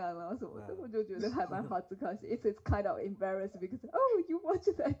Conan 啊什么的，我就觉得还蛮好看。It's kind of embarrassed because you watch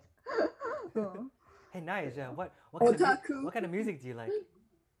that. Hey, nice. What kind of music do you like?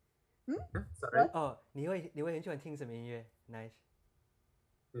 Sorry. 哦，你会很喜欢听什么音乐 ？Nice.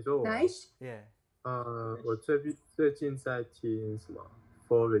 你说我 Nice. Yeah. 我最近在听什么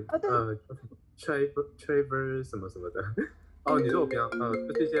Foreign Traver 什么什么的。哦，你说我平常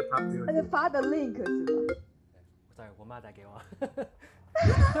就是一些 pop music。而且发的 link 是吧 ？Sorry， 我妈打给我。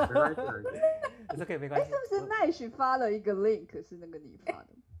It's okay， 没关系。是不是奈许发了一个 link 是那个你发的？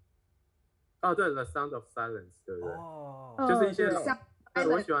哦，对，《The Sound of Silence》，对不对？哦，就是一些对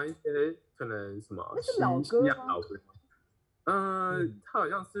我喜欢一些可能什么是老歌吗？老歌。它好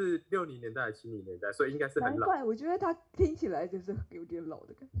像是60年代、70年代，所以应该是很老。难怪，我觉得它听起来就是有点老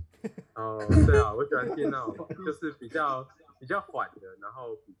的感觉。哦，对啊，我喜欢听那种就是比较缓的，然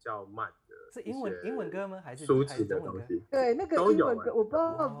后比较慢的。是英文歌吗？还是抒情的东西？对，那个英文歌，我不知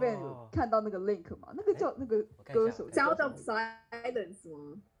道 Ben 有看到那个 link 吗？那个叫那个歌手 Sound of Silence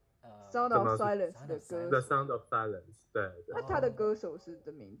吗？Sound of Silence 的歌 The Sound of Silence， 对。那他的歌手是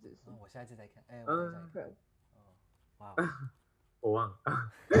的名字是？我下次再看。我再看。哇，我忘了。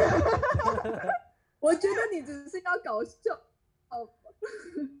我觉得你只是要搞笑。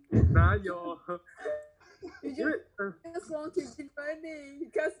哪有？You just want to be funny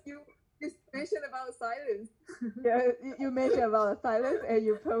because you just mentioned about silence. Yeah, you mentioned about silence and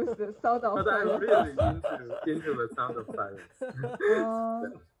you post the sound of silence. I'm really into the sound of silence.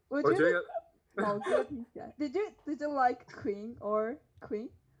 我觉得老歌听起来。Did you like Queen or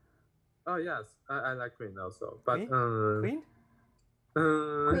Queen? Oh yes, I like Queen also. But Queen? Queen.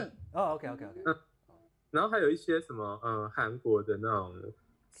 Oh, okay. 然后还有一些什么韩国的那种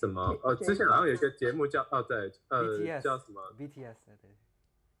什么之前好像有一个节目叫叫什么 BTS 对。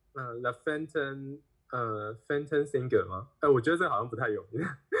The Phantom Singer 吗？我觉得这好像不太有名，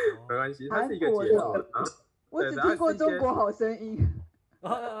没关系，它是一个节目。我只听过中国好声音。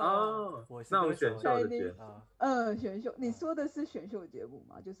那种选秀的节目。选秀，你说的是选秀节目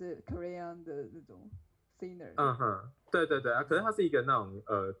吗？就是 Korean 的那种 singer。对啊，可是它是一个那种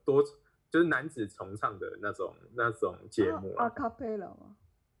就是男子重唱的那种节目。a cappella 吗？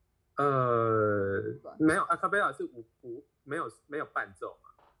没有 a cappella 是没有伴奏嘛，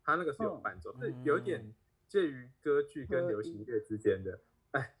它那个是有伴奏，是有点介于歌剧跟流行乐之间的。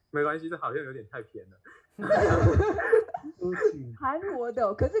没关系，这好像有点太偏了。韩国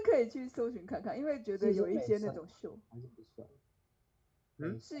的，可是可以去搜寻看看，因为觉得有一些那种秀。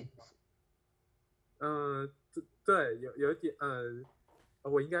对，有一点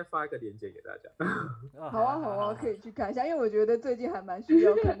我应该发一个链接给大家。好啊，可以去看一下，因为我觉得最近还蛮需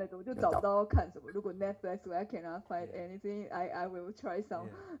要看那个，我就找不到要看什么。如果 Netflix I cannot find anything, I will try some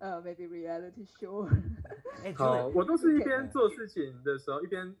maybe reality show. 我都是一边做事情的时候，一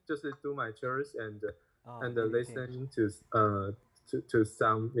边就是 do my chores and listen to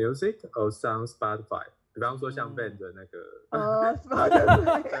some music or some Spotify。比方说像 Ben 的那个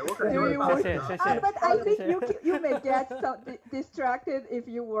Spotify， 我可能会发现。But I think you may get some distracted if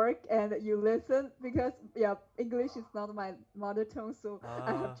you work and you listen because English is not my mother tongue, so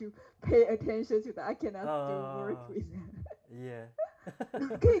I have to pay attention to that. I cannot do work with. Yeah. 你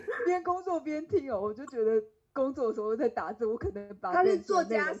可以边工作边听哦，我就觉得工作的时候在打字，我可能把他是做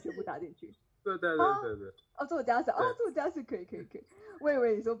家事全部打进去。对。做家事做家事可以。我以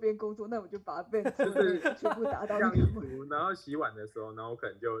为你说边工作，那我就把Ben全部打到那个。然后洗碗的时候，然后我可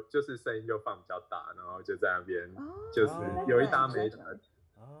能就是声音就放比较大，然后就在那边就是有一搭没的。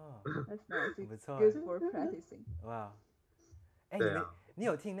That's nice. 不错。Good for practicing. 哇。对啊。你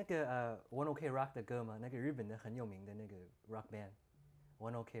有听那个One OK Rock 的歌吗？那个日本的很有名的那个 rock band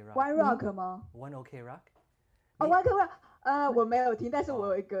One OK Rock。One Rock 吗 ？One OK Rock。One OK Rock。我没有听，但是我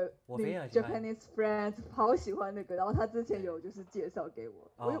有一个非常 Japanese friend 好喜欢那个，然后他之前有就是介绍给我，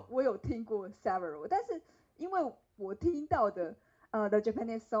我有听过 several， 但是因为我听到的the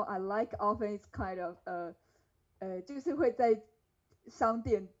Japanese song I like often is kind of 就是会在商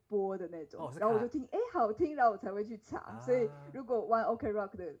店播的那种，然后我就听好听，然后我才会去查。所以如果 One OK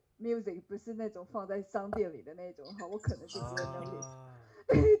Rock 的 music 不是那种放在商店里的那种的话，我可能就不会 notice。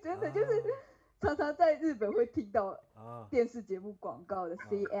对，真的就是常常在日本会听到电视节目广告的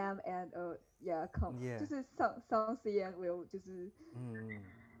CM and yeah 就是上 CM will 就是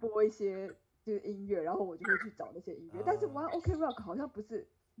播一些就是音乐，然后我就会去找那些音乐。但是 One OK Rock 好像不是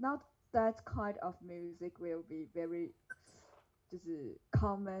not that kind of music will be very 就是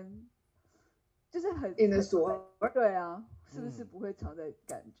common， 就是很 in the store。对啊，是不是不会常在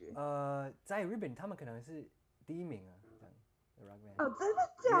感觉？在日本他们可能是第一名啊，这样。哦，真的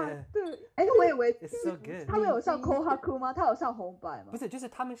假的？对，哎，我以为 It's so good。他们有上 Kohaku 吗？他有上红白吗？不是，就是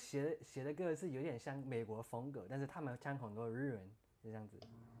他们写的歌是有点像美国风格，但是他们唱很多日文，就这样子。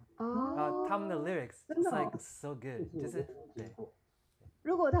他们的 lyrics it's like so good， 就是对。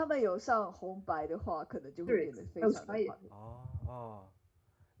如果他们有上红白的话，可能就会变得非常的好。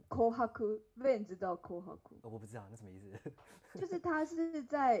Kohaku， 你知道 Kohaku？ 我不知道那什么意思。就是他是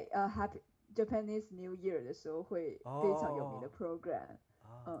在Happy Japanese New Year 的时候会非常有名的 program，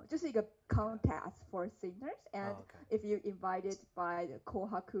就是一个 contest for singers and if you invited by the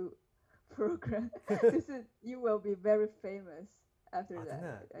Kohaku program， 就是 you will be very famous after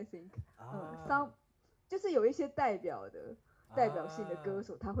that， I think。就是有一些代表性的歌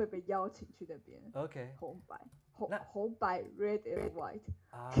手，他会被邀请去那边。OK。红白 Red and White。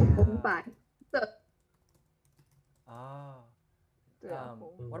红白的。对啊。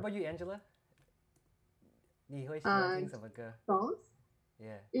What about you, Angela？ 你会喜欢听什么歌？Songs？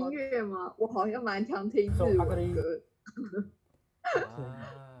 音乐吗？我好像蛮常听日文歌。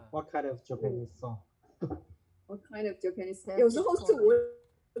What kind of Japanese song? What kind of Japanese song? 有时候是我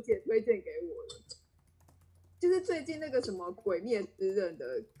姐推荐给我的，就是最近那个什么《鬼灭之刃》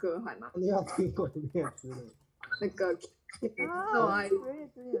的歌还蛮。你要听《鬼灭之刃》？那个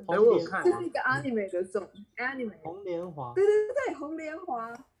我有看，这是一个 anime 的anime。红莲华。对，红莲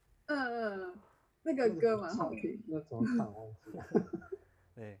华。那个歌蛮好听。那怎么唱忘记了？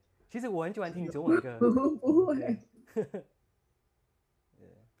对，其实我很喜欢听中文歌。不会。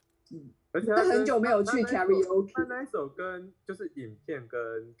而且他很久没有去 karaoke。他那一首跟就是影片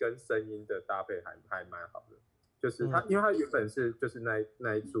跟声音的搭配还蛮好的，就是他因为他原本是就是那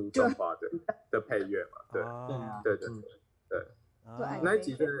一出动画的配乐嘛，对，那一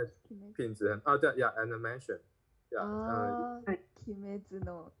集真的品质很对呀 animation。鬼滅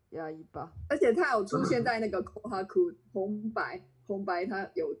の刃，而且他有出现在那个 Kohaku 红白他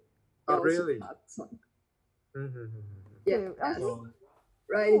有really？ Yeah.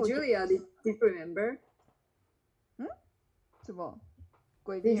 Right, Julia, did you remember? 什么？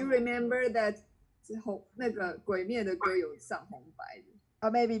鬼灭 ？Did you remember that 那个鬼灭的歌有上红白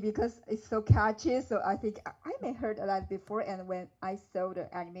的？Maybe because it's so catchy, so I think I may heard that before. And when I saw the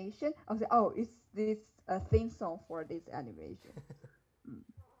animation, I was like, oh, is this a theme song for this animation?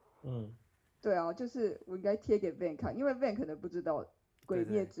 对啊，就是我应该贴给 Van 看，因为 Van 可能不知道。鬼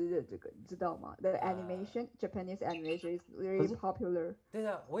灭之刃这个你知道吗 ？The animation, Japanese animation is very popular。对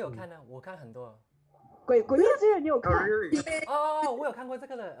的，我有看啊，我看很多。鬼灭之刃你有看？我有看过这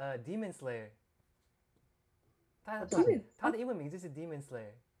个的Demon Slayer。他的英文名字是 Demon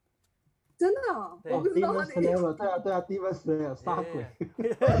Slayer。真的？我不知道。对啊 ，Demon Slayer 杀鬼。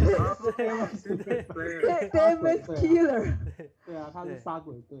Demon Killer。对啊，他是杀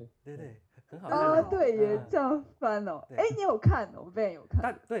鬼队。对。很好看对耶，这样翻哦。你有看哦 ？Van 有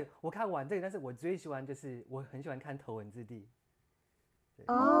看。对，我看完这个，但是我最喜欢就是我很喜欢看《头文字 D》。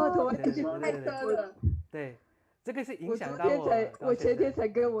头文字 D 太多了。对，这个是影响到我前天才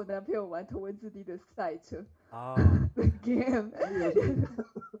跟我男朋友玩《头文字 D》的赛车。The game。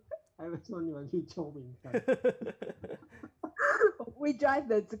还没说你们去秋名山。We drive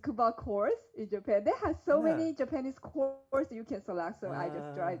the Tsukuba course in Japan. They have so many Japanese courses you can select, so I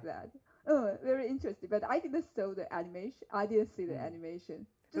just drive that. Very interesting, but I didn't see the animation. I didn't see the animation.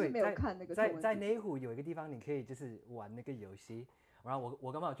 就是没有看那个。在内湖有一个地方，你可以就是玩那个游戏。然后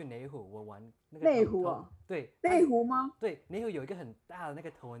我刚好去内湖，我玩那个。内湖啊？对。内湖吗？对，内湖有一个很大的那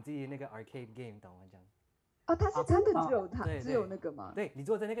个头文字 D 那个 arcade game， 懂吗？这样。它是真的只有那个吗？对，你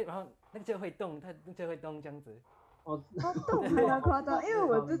坐在那个，然后那个就会动，它就会动这样子。它动还蛮夸张，因为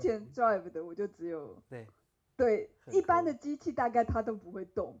我之前 drive 的我就只有对一般的机器大概它都不会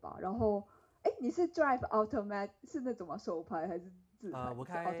动吧。然后你是 drive automatic 是那种吗？手排还是自排？我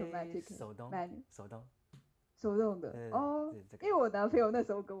开 automatic 手动。手动的对哦对这，个因为我男朋友那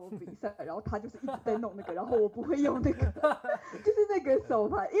时候跟我比赛，然后他就是一直在弄那个，然后我不会用那个，就是那个手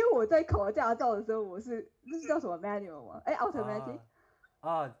牌，因为我在考驾照的时候，那是叫什么 manual 吗？哎，automatic，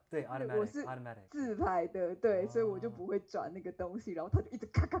对我，automatic 是 automatic 自排的，对，所以我就哦不会转那个东西，然后他就一直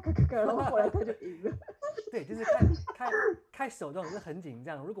咔咔咔咔咔，然后后来他就赢了。对，就是开手动就是很紧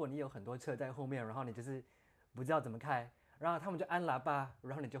张。如果你有很多车在后面，然后你就是不知道怎么开，然后他们就按喇叭，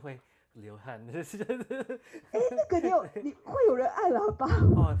然后你就会流汗，就是哎，那个你会有人按喇叭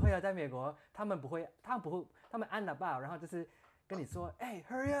吗？会啊，在美国他们不会，他们按喇叭，然后就是跟你说，哎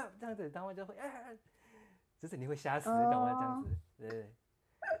，hurry up 这样子，然后就会就是你会吓死，你懂吗？这样子，对。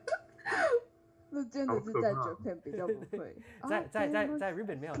那真的是在好可怕 Japan 比较不会。在日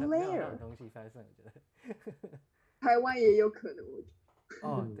本没有那种东西发生，我觉得。台湾也有可能，我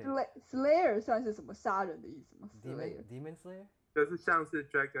觉对 Slayer 算是什么杀人的意思吗 ，Demon Slayer，就是像是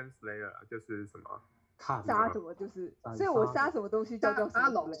Dragon Slayer，就是什么看杀什么就是，斩所以我杀杀什么东西叫什么杀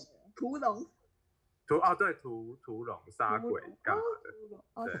龙 Slayer 屠龙，对屠龙杀鬼干嘛的？屠龙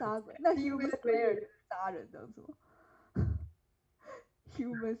哦，对杀鬼。那 Human Slayer 就是杀人这样子吗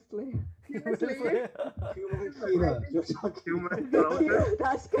？Human Slayer， Human Killer 就叫 Human Killer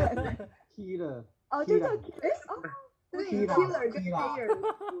確かに Killer，哦，就叫 Killer Killer 哦，对 Killer，killer 跟 Killer player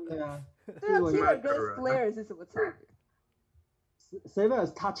对啊对啊日文，Killer 跟 Killer Slayer 是什么差别？ ，Saber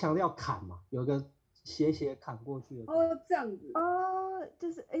他强调砍嘛，有个斜砍过去的。哦，这样子，哦，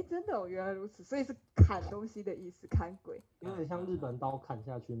就是哎，真的哦，原来如此，所以是砍东西的意思，砍鬼。有点像日本刀砍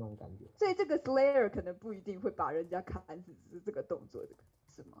下去那种感觉。所以这个 Slayer 可能不一定会把人家砍死，只是这个动作，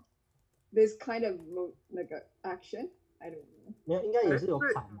是吗？ this kind of 那个 action，I don't know。没有，应该也是有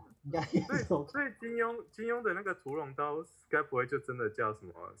砍嘛，应该也是有砍。所以金庸的那个屠龙刀，该不会就真的叫什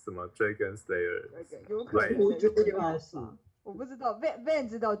么 Dragon Slayer？有可能，我觉得应该是。我不知道 Van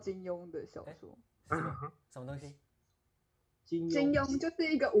知道金庸的小说，什么东西？金庸就是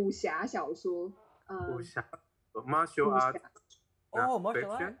一个武侠小说，武侠 martial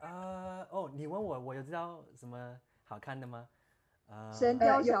art。martial art 你问我有知道什么好看的吗？神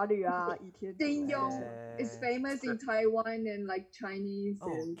雕侠侣啊，倚天金庸 is famous in Taiwan and like Chinese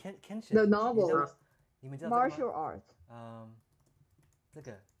and the novel。你们知道 martial art？ 这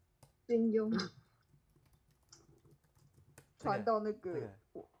个金庸传到那个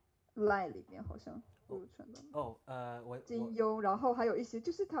line 里面，好像有传到。金庸，然后还有一些，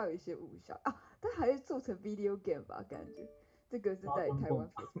就是他有一些武侠啊，他还是做成 video game 吧，感觉这个是在台湾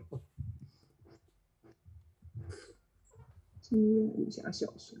非常。金庸武侠小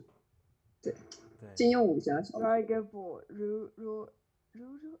说，对，金庸武侠小说。Dragon Ball，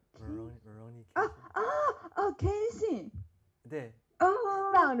 Kenshin， 对，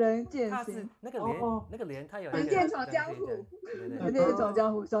浪人剑他是心，那个连他有神剑闯江湖，神剑闯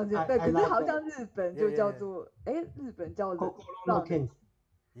江湖上剑，对，可是好像日本就叫做，日本叫浪人，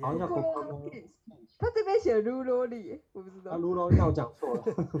好像叫 Kenshin， 他这边写 Rurori， 我不知道。Rurori 那我讲错了。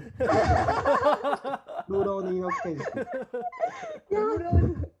Rurori no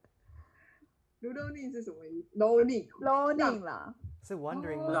Kenshin。Rurouni 是什么意思 ？Ronin 啦，是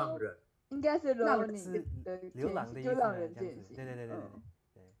Wandering 浪人，应该是 Ronin 是流浪的意思，就浪人剑心。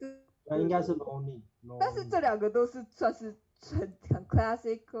对，应该是 Ronin。但是这两个都是算是很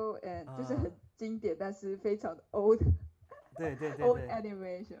classical and 就是很经典，但是非常的 old 对 old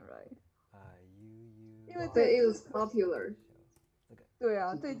animation right。因为对 it was popular。对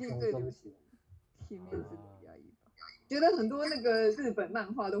啊，最近最流行铁面之女啊，觉得很多那个日本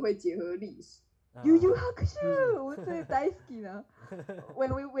漫画都会结合历史。Yu Yu Hakusho， 我最大好き呢。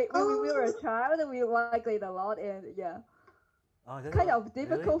When we were a child, we liked it a lot, and yeah, kind of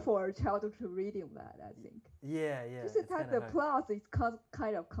difficult for a child to reading that, I think. Yeah. 就是它的 plot is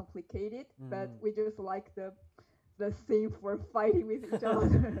kind of complicated, but we just like the scene for fighting with each other.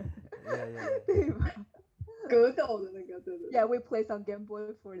 Yeah. 对吧？格斗的那个，对。Yeah, we play some Game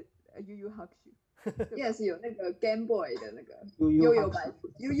Boy for Yu Yu Hakusho.Yes， 有那个 Game Boy 的那个悠悠白书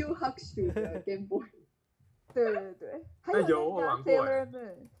Yu Yu Hakusho 的 Game Boy。对，还有我玩过 Sailor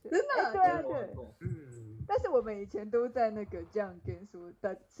Moon， 真的对。但是我们以前都在那个这样跟说，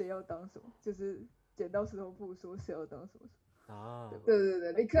谁要当什么，就是剪刀石头布说谁要当什么。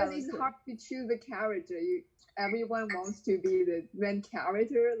对，because it's hard to choose the character. Everyone wants to be the main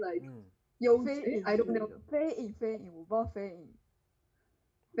character, like I don't know. 飞影，我不知道飞影。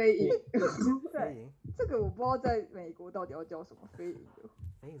飞影，对，这个我不知道在美国到底要叫什么飞影的。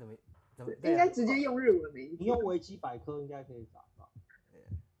飞影怎么？应该直接用日文名字。你用维基百科应该可以找到。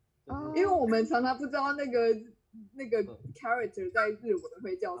因为我们常常不知道那个 character 在日文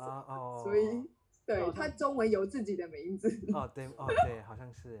会叫什么，所以对他中文有自己的名字。对，好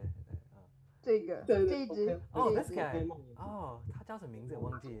像是。这个对这一只 Oh, 这一 this 只 guy. 梦也是 Oh, 他叫什么名字？我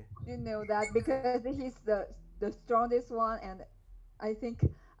忘记了。 You know that because he's the strongest one, and I think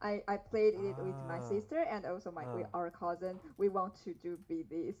I played it with my Ah. sister and also Ah. our cousin. We want to be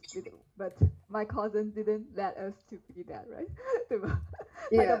this, but my cousin didn't let us to be that, right? 对吧？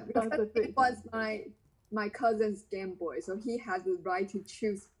 Yeah, 他就当 because 成最 it was my cousin's Game Boy, so he had the right to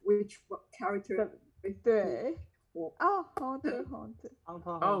choose which character. 对我哦，Hunter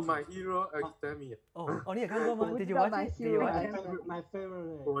哦，My Hero Academia。哦，你也看过吗我不？Did 知 you 道 watch My it? Did you Hero watch it? Academia my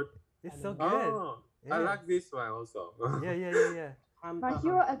favorite 我 It's so anime. good. 哦，I Yeah. like this one also。 Yeah, yeah, yeah, yeah. My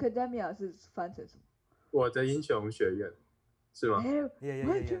Hero Academia 是翻成什么？我的英雄学院是吗？哎， Yeah, yeah,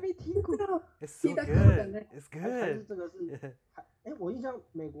 完 yeah, 全 yeah. 没听过。 It's so 你的课 good. 本呢？ It's 还是 good. 这个是，我印象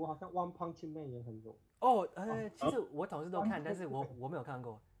美国好像 One Punch Man 也很有。哦，其实我同事都看，但是我没有看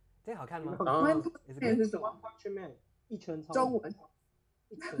过。这个好看吗？哦 One Is it Punch Man good? 是什 One 么？ Punch Man 一拳超中文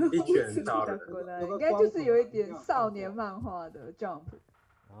一拳超人。过来应该就是有一点少年漫画的 Jump。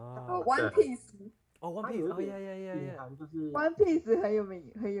哦 One Piece。哦，One 它 Piece。哦有一点，yeah, yeah, 隐 yeah, yeah. 含就是 One Piece 很有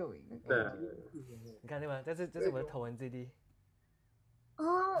名，很有名的感觉。你看对吗？这是我的头文字 D。哦，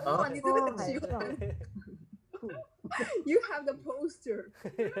哇，你真的很喜欢。You have the poster。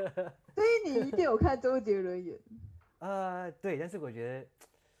所以你一定有看周杰伦演。对，但是我觉得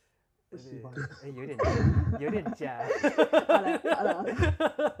不喜欢有点假。好了，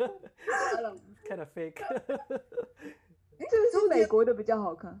 Kind of fake。是不是美国的比较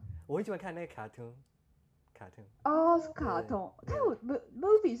好看？我很喜欢看那个卡通。哦，是卡通。他有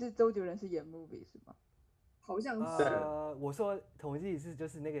movie 是周杰伦是演 movie 是吗？好像是。我说头文字 D 是就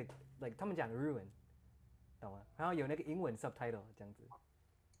是那个 like 他们讲的日文，懂吗？然后有那个英文 subtitle 这样子。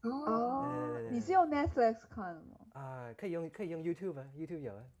哦，对你是用 Netflix 看的吗可以用 YouTube 啊，YouTube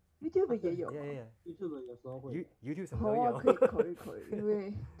有啊。 ？YouTube 也有吗。 YouTube 有时候会。 YouTube 什么好啊，都有。可以考虑，因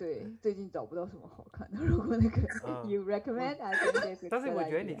为对最近找不到什么好看的。如果那个 You recommend, I think that's a good idea. 但是我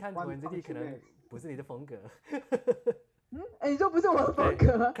觉得你看头文字 D 可能不是你的风格。你说不是我的风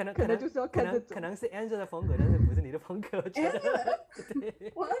格吗？可能就是要看这种。可能是 Angela 的风格，但是不是你的风格。我觉得。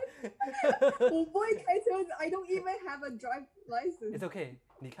What？ 我不会开车子 ，I don't even have a drive license. It's okay，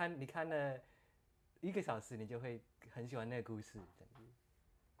 你看了1个小时，你就会很喜欢那个故事，这样子。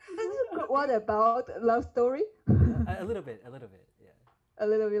但是 What about love story? A little bit, yeah. A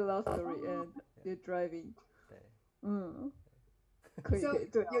little bit love story and you're driving. 对。可以 So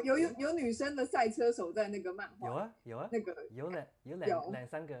对。有女生的赛车手在那个漫画。有啊。那个有两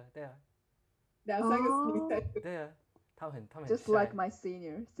三个，对啊。两三个女生。对啊，他们很 Just 帅 like my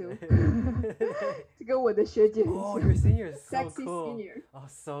senior, so 这跟我的学姐很Oh, 像。 your senior is so Sexy cool. senior. Oh,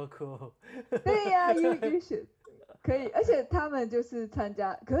 so cool. 对呀，you should 可以，而且他们就是参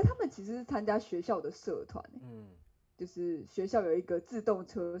加，可是他们其实是参加学校的社团，就是学校有一个自动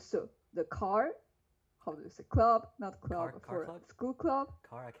车社 ，the car，how to say club, not club Car for club? school club，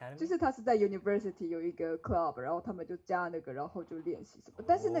 Car Academy. 就是他是在 university 有一个 club，然后他们就加那个，然后就练习什么，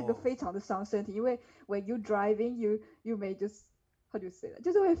但是那个非常的伤身体，因为 when you driving you may just how do you say that，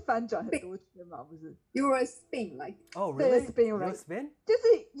 就是会翻转很多圈嘛，不是？ You will spin like. Oh, 对 really? spin You right spin? 就是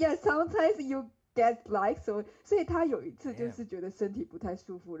yeah sometimes you get like so， 所以他有一次就是觉得身体不太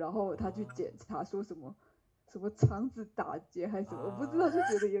舒服，然后他去检查说什么肠子打结还是什么，我不知道，就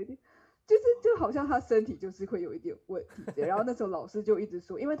觉得有点。就好像他身体就是会有一点问题，然后那时候老师就一直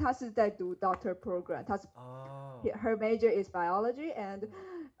说，因为他是在读 doctor program， 他是her major is biology and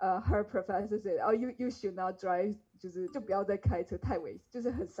her professor said oh you should not drive， 就不要再开车太危险，就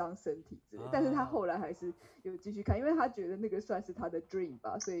是很伤身体之类。但是他后来还是有继续看，因为他觉得那个算是他的 dream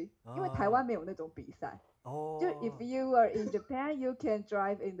吧，所以因为台湾没有那种比赛，就 if you are in Japan you can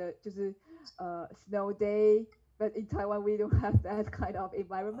drive in the 就是snow day。But in Taiwan, we don't have that kind of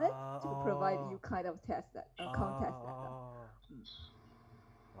environment to provide you kind of test that contest that.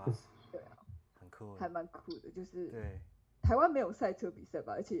 哇，对啊，很酷，还蛮酷的，就是对，台湾没有赛车比赛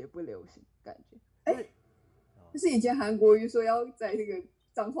吧，而且也不流行，感觉。就是以前韩国瑜说要在那个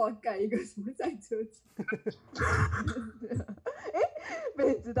彰化盖一个什么赛车场。没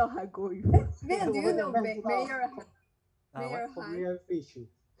人知道韩国语。没有，你那种Mayor Korean fish。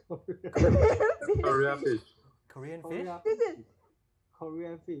 Korean fish. Korean fish? 就是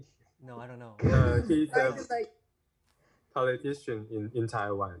Korean fish. No, I don't know. He's a just like politician in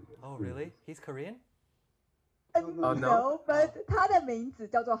Taiwan. Oh, really? He's Korean? No, but 他的名字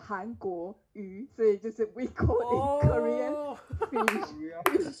叫做韩国鱼，所以就是 we call it Korean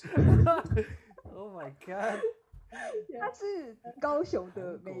fish. Oh my god. 他是高雄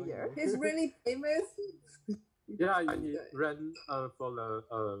的 mayor. he's really famous. Yeah, he ran for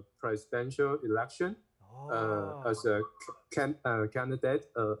the presidential election as a candidate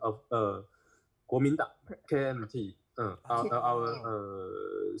of 国民党 KMT，our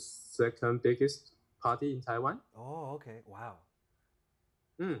second biggest party in Taiwan. Oh, okay. Wow.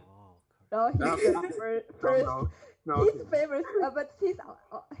 嗯， Oh, 然后 Yeah. he's the first No, he's famous, but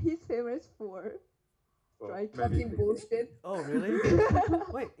he's famous for striking. Talking bullshit. oh, really?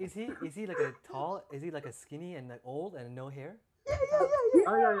 Wait, is he like a tall? Is he like a skinny and like old and no hair?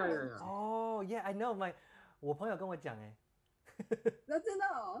 yeah. Oh, yeah, I know. 我朋友跟我讲哎，那真的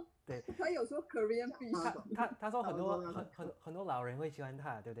哦，对，他有说 Korean fish，他说很多老人会喜欢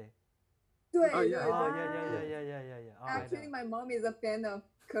他，对不对？对哦对，yeah, 哦对。 ，yeah. Actually, my mom is a fan of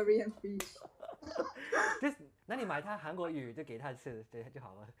Korean fish. 就是那你买他韩国语就给他吃，对就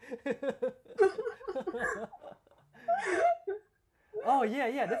好了。Oh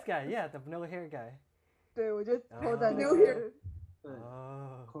yeah, this guy, yeah, the no hair guy. 对，我就 po 在那 No 个 hair 对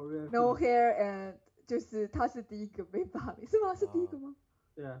哦， ，Korean no hair and 就是他是第一个被罢免，是吗？是第一个吗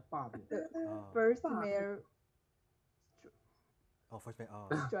对啊，罢免。哦？First 罢免 mayor 哦，first man，哦，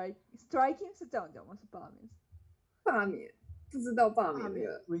 striking 是这样讲吗？是罢免？罢免，不知道罢免罢免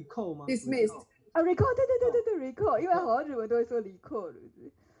那个 recall 吗 dismissed 啊，recall，对 recall，因为好像日文都会说 recall，对不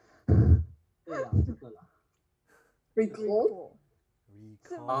对对啦，这个啦。 recall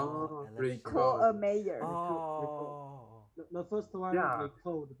recall recall a mayor。哦 The first one Yeah.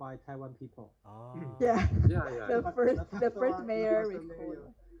 recalled by Taiwan people. 哦 Yeah, Yeah. the first one- mayor the first recalled. mayor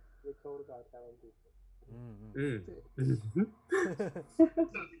recalled by Taiwan people. 嗯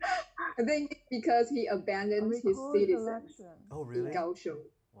，I think because he abandoned his Recall citizens election Oh in really? Kaohsiung.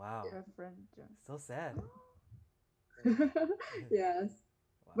 Wow, referendum. so sad. Yes,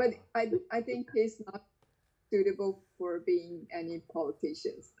 Wow. but I think he's not suitable for being any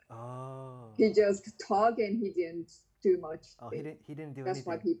politicians. Oh. He just talk and he didn't do much. Oh, he didn't do That's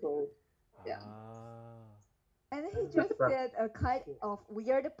why anything. people. yeah. Oh. And he just said a kind of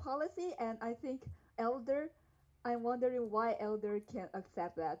weird policy, and I think I'm wondering why Elder can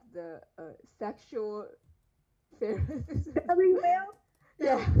accept that the sexual fairness. Very well.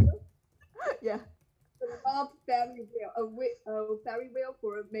 Yeah, yeah. Not very well. A very well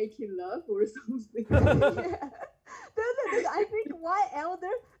for making love or something. Yeah. I think why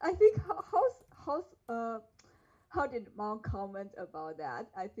Elder? I think how did Mom comment about that?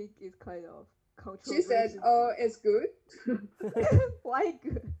 I think it's kind of cultural. She said, "Oh, it's good Why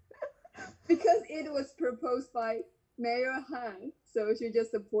good? because it was proposed by Mayor Han, so she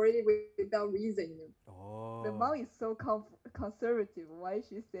just supported it without reason." Oh. The mom is so conservative. Why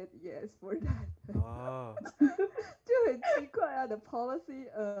she said yes for that? Oh. 就很奇怪啊 the policy.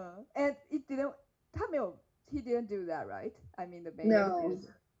 And it didn't. 他没有 He didn't do that, right? I mean the mayor. No.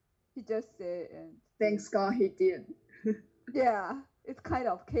 He just said and. Thanks God he did. Yeah, it's kind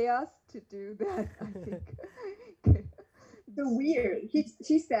of chaos to do that. I think. So weird.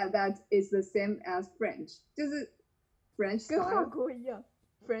 She said that it's the same as French. 就是 French 跟法 style. 国一样。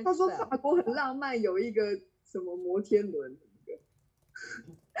French 他说 style. 法国很浪漫，有一个什么摩天轮。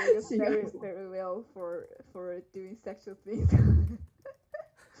 They're very well for doing sexual things.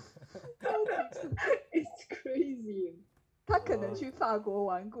 It's crazy. 他可能去法国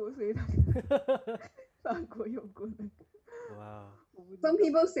玩过，所以他法国有过那个。 Wow. 我不知道 Some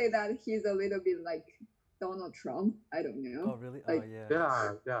people say that he's a little bit like Donald Trump. I don't know. Oh really? Oh Like- yeah.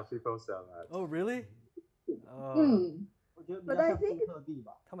 Yeah. People say that. Oh really? Oh. 嗯，我觉得比 But 较 I 像 think- 杜特地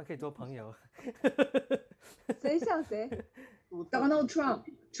吧。他们可以做朋友。谁像谁？杜特地 Donald Trump，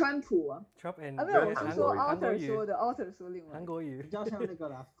川普啊。 Trump and 啊，没有，我韩是说国韩国 author 语说的，author 说另外一个。韩国语比。较像那个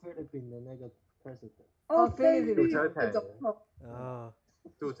啦，Philippine 的那个 president 哦菲律宾杜特的总统。哦。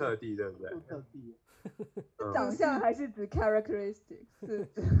杜特地对不对？杜特地。长相还是指 characteristics，是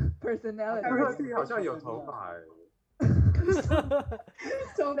指 personality。杜特地好像有头发哎。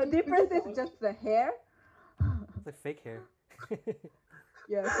 So The difference is just the hair. It's like fake hair.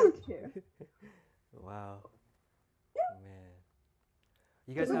 Yeah, fake hair. Wow. Man.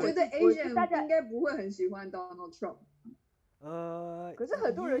 You guys 我 have 觉得我 Asian 大概应该不会很喜欢 Donald Trump。可是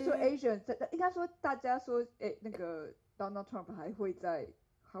很多人说 yeah. Asian，应该说大家说，那个 Donald Trump 还会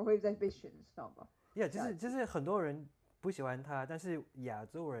再被选上吧？ Yeah，就是很多人不喜欢他，但是亚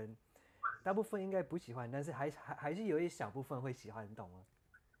洲人大部分应该不喜欢，但是还是有一小部分会喜欢，你懂吗？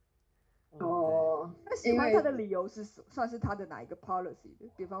哦，那喜欢他的理由是算是他的哪一个 policy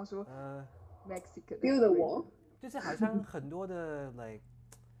的？比方说 Mexican Build a wall。就是好像很多的 like，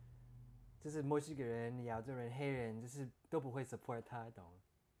就是墨西哥人、亚洲人、黑人，就是都不会 support 他，懂吗？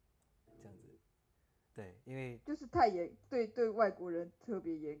这样子，对，因为就是太严，对外国人特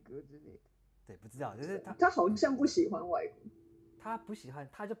别严格之类的。对不知道，就是他好像不喜欢外国。他不喜欢，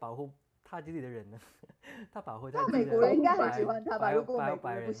他就保护他这里的人呢？他保护他那自己的美国人应该很白喜欢他吧？白如果白美国人不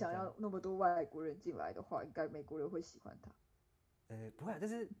白人这样想要那么多外国人进来的话，应该美国人会喜欢他。不会啊，就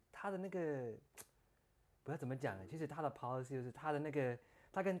是他的那个不知道怎么讲呢？其实他的 policy 就是他的那个，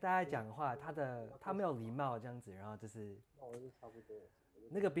他跟大家讲话，他没有礼貌这样子，然后就是那我就差不多了。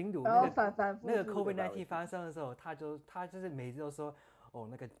那个病毒然后那个反复那个复的 COVID-19 发生的时候，他就是每次都说哦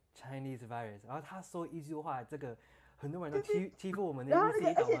那个 Chinese virus，然后他说一句话，这个很多人都欺负我们的然后那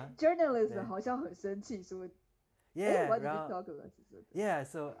ABC，个而且懂吗 journalist 对好像很生气说，哎？Yeah， ，What did 然 you 后 talk about？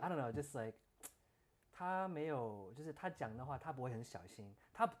 Yeah，so I don't know，just like 他没有，就是他讲的话，他不会很小心，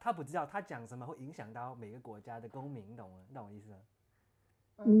他不知道他讲什么会影响到每个国家的公民，懂吗？懂我意思吗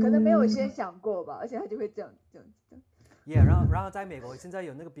可能没有先想过吧，而且他就会这样。 ？Yeah，然后在美国现在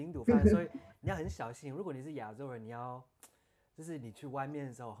有那个病毒发生，所以你要很小心。如果你是亚洲人，你要就是你去外面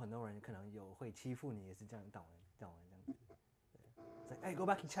的时候，很多人可能会欺负你，也是这样，懂吗？这样子。It's like, hey, go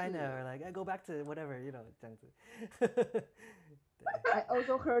back to China, or like, hey, go back to whatever, you know， 这样子。I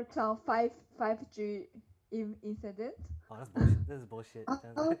also heard some 5G incident。哦，那是 bullshit， 这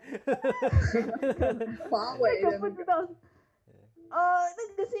是 bullshit， 这样子。华为的不知道。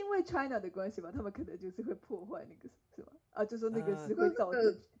那个是因为 China 的关系吧？他们可能就是会破坏那个是吧？就说那个是会造成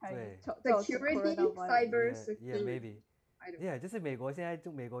对造成 security cyber Yeah, security。 maybe. Yeah， 就是美国现在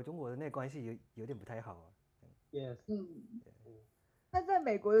美国中国的那个关系有点不太好啊。Yes。那在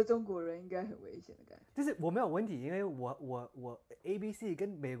美国的中国人应该很危险的感觉。就是我没有问题，因为我 ABC 跟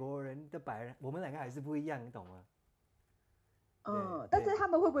美国人的白人，我们两个还是不一样，你懂吗？但是他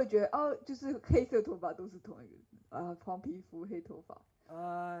们会不会觉得就是黑色头发都是同一个人黄皮肤黑头发？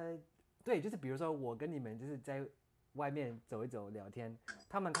对，就是比如说我跟你们就是在外面走一走聊天，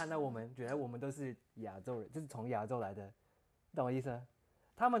他们看到我们觉得我们都是亚洲人，就是从亚洲来的，懂我意思吗？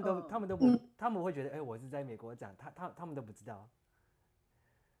他们都不，他们会觉得我是在美国长，他们都不知道。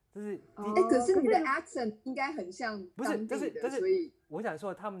就是可是你的 accent 应该很像当地的，所以我想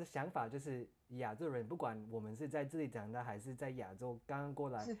说他们的想法就是亚洲人，不管我们是在这里长大还是在亚洲刚刚过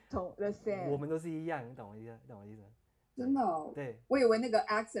来，是同 the same， 我们都是一样，你懂我意思？真的哦，对，我以为那个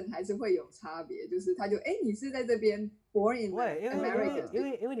accent 还是会有差别，就是他就你是在这边 born in America，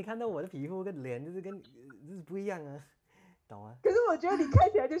 因为你看到我的皮肤跟脸就是就是不一样啊，懂吗？可是我觉得你看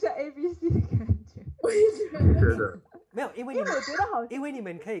起来就像 ABC 的感觉。我也觉得没有，因为我觉得好，因为你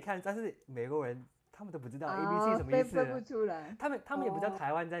们可以看，但是美国人他们都不知道 ABC 什么意思，分不出来。他们也不知道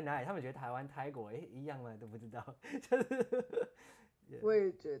台湾在哪里，他们觉得台湾泰国一样嘛，都不知道，就是。我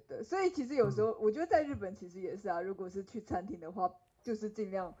也觉得，所以其实有时候我觉得在日本其实也是啊，如果是去餐厅的话，就是尽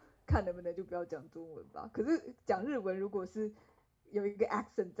量看能不能就不要讲中文吧。可是讲日文，如果是有一个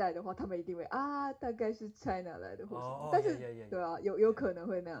accent 在的话，他们一定会大概是 China 来的或什么。但是对啊，有可能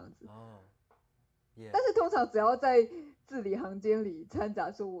会那样子。但是通常只要在字里行间里掺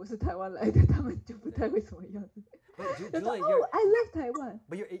杂说我是台湾来的，他们就不太会什么样子。I love Taiwan.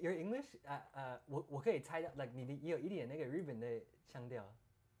 But your English， 我可以猜到 ，like 你有一点那个日本的腔调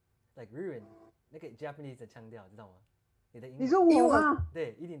 ，like 日本那个 Japanese 的腔调，知道吗？你说我吗？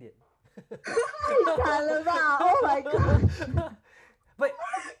对，一点点。太惨了吧 ！Oh my god！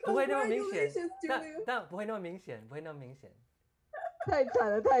 不会那么明显，但不会那么明显，太惨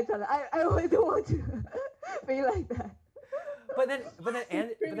了！I don't want to be like that. But then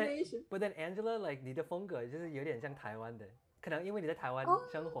Angela like 你的风格就是有点像台湾的，可能因为你在台湾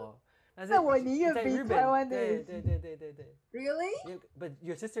生活，但是我宁愿比台湾的。对。Really? But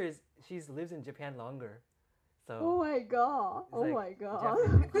your sister she lives in Japan longer, so. Oh my god! Oh like my god!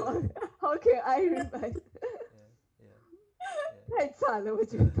 How can I remember? 太惨了，我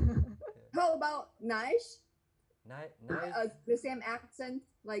觉得。How about nice? Nice. The same accent,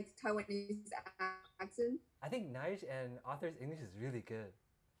 like Taiwanese accent. I think Nice and Arthur's English is really good.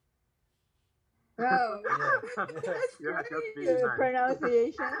 Oh, That's the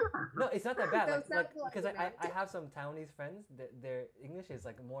pronunciation. No, it's not that bad. That sounds Like because like I have some Taiwanese friends that their English is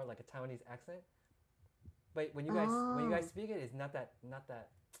like more like a Taiwanese accent. But when you guys speak it, it's not that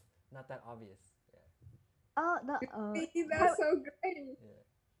obvious. that's so great.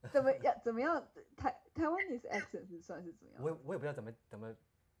 Yeah. 怎么样？Taiwanese accent 是算是怎么样？我也不知道怎么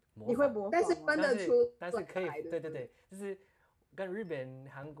模仿。你会模仿吗？但是分得出，但是可以，对，就是跟日本、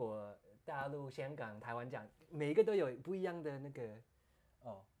韩国、大陆、香港、台湾讲，每一个都有不一样的那个。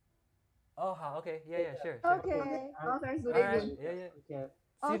好 ，OK，yeah, sure. Okay. Author's All right, Legend. yeah. OK，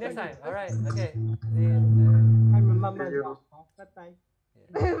 See you next time. All right, okay. 他们慢慢聊，好，拜拜。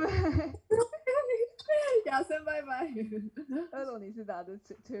亚森，拜拜。二楼你是拿着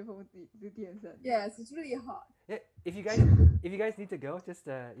吹风机是电扇。Yes, it's really hot. Yeah, if you guys need to go, just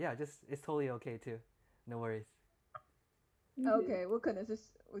it's totally okay too. No worries. OK，我可能是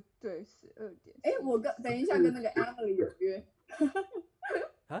对12点。哎，我等一下跟那个 Emily 有约。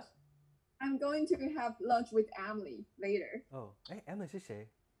啊？ I'm going to have lunch with Emily later. 哦，哎，Emily 是谁？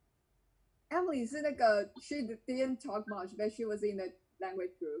 Emily 是那个 she didn't talk much, but she was in the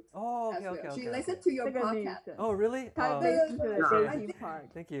language group 哦 as ，OK well. OK She OK listened to your 那个女 podcast. 生， Oh really? 她 Oh, 被支持了 Yeah. Dating Park。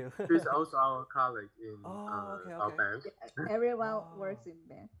 thank you. She's also our colleague in Oh, okay, our okay. bank. Everyone Oh. works in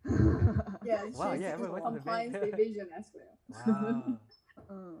band。 Yeah, Wow, she's yeah, in everyone works in the compliance bank. division as well. Wow.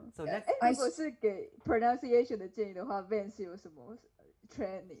 嗯， So next, 哎，如果是给 pronunciation 的建议的话，Vance 有什么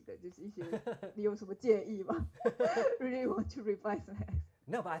training 的，就是一些你有什么建议吗？Really want to revise my accent.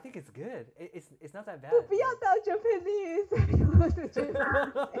 no, but I think it's good. It's not that bad. 不要当 Japanese. You want to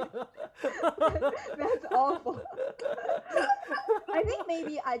Japanese. That's awful. I think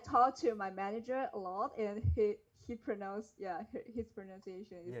maybe I talked to my manager a lot, and he pronounced his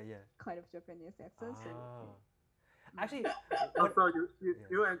pronunciation is Yeah, yeah. kind of Japanese accent. So Oh. Actually, what, Also,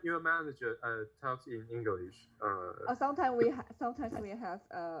 you and your manager talks in English. sometimes we have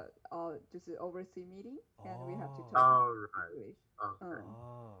just an overseas meeting, and we have to Oh. talk Oh, right. English.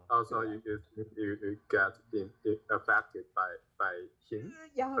 oh. Also, you get affected by him.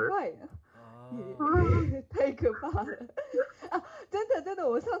 哑巴呀。 Oh. 太可怕了啊！真的，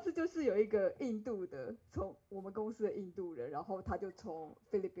我上次就是有一个印度的，从我们公司的印度人，然后他就从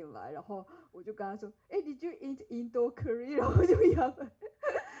菲律宾来，然后我就跟他说，哎，Did you eat Indo curry？ 然后就哑巴，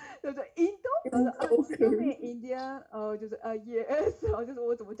他说 Indo， 我说You mean India？ 就是Yes， 然后就是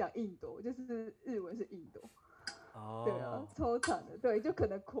我怎么讲印度，就是日文是印度。对啊， Oh. 超惨的，对，就可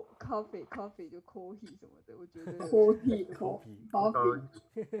能 coffee 就 coffee 什么的，我觉得 Coffee.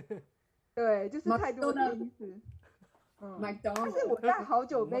 对，就是太多的因素。但是我 McDonald's. 在好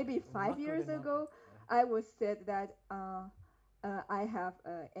久 Mac- ，maybe 5 years McDonald's. ago, I was said that I have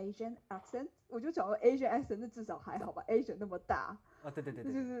Asian accent。我就想说 Asian accent 那至少还好吧，Asian 那么大，哦，对对对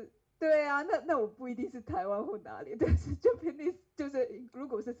那对对，就是对啊，那我不一定是台湾或哪里，但是 Japanese 就是如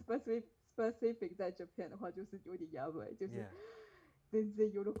果是 specific 在 Japan 的话，就是有点压迫，就是 Yeah. 真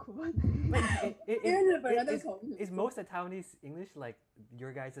正有点苦闷的。因为日本人的口音 Is most of Taiwanese English like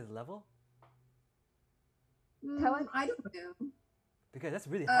your guys' level? 台湾 I don't know. Because that's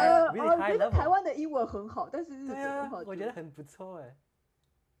really high, 我 really 觉 high 得台 level. 湾的英文很好，但是日对本的话啊，我觉得很不错哎。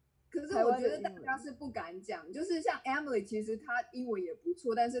可是我觉得大家是不敢讲，就是像 Emily， 其实她英文也不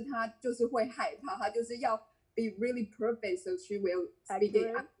错，但是她就是会害怕，她就是要 be really perfect, so she will speak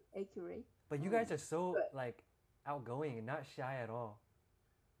it. accurate。 But you guys are so 对 like outgoing and not shy at all.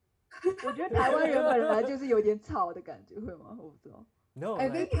 我觉得台湾人本来就是有点吵的感觉，会吗？我不知道。 No, I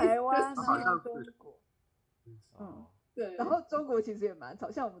like, think 台湾好像啊，是中国，哦对，然后中国其实也蛮吵，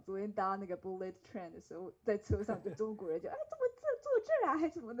像我们昨天搭那个 bullet train 的时候，在车上就中国人就哎怎么坐这啊，还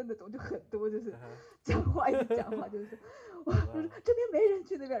什么的那种，就很多就是讲话一直讲话，就是哇，就是这边没人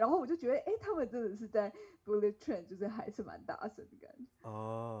去那边，然后我就觉得哎，他们真的是在 bullet train 就是还是蛮大声的感觉。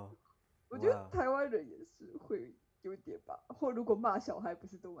哦，我觉得哇台湾人也是会有点吧，或如果骂小孩不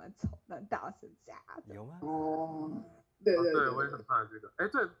是都蛮吵蛮大声假的。有吗？哦，对对对，我也很怕这个。哎，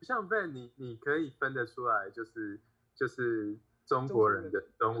对，像 Ben，你可以分得出来，就是中国人的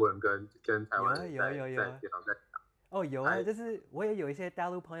中文跟台湾人在有在哦，有啊，哎就是我也有一些大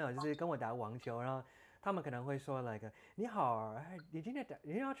陆朋友，就是跟我打网球，然后他们可能会说那个你好，哎你今天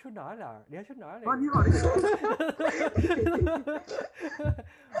你要去哪里？你要去哪里？哇，你好，你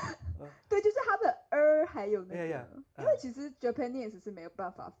对，就是他们还有那个 Yeah, yeah, 因为其实 Japanese 是没有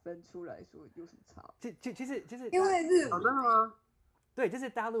办法分出来说有什么差。其实因为日好真的吗？对，就是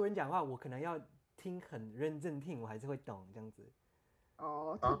大陆人讲话，我可能要听很认真听，我还是会懂这样子。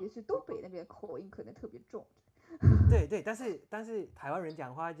哦，特别是东北那边口音可能特别重。对对，但是台湾人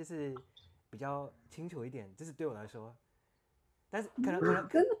讲话就是比较清楚一点，就是对我来说。但是可能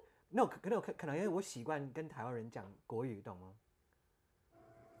真的no 可能因为我习惯跟台湾人讲国语，懂吗？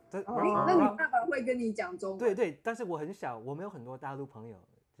那你爸爸会跟你讲中文？对对，但是我很小，我没有很多大陆朋友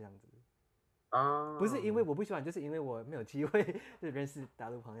这样子。啊，不是因为我不喜欢，就是因为我没有机会认识大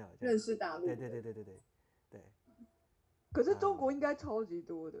陆朋友。认识大陆。对。可是中国应该超级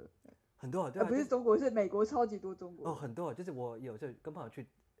多的。很多对啊，不是中国，是美国超级多中国。哦，很多，就是我有时候跟朋友去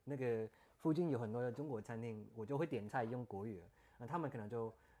那个附近有很多的中国餐厅，我就会点菜用国语，他们可能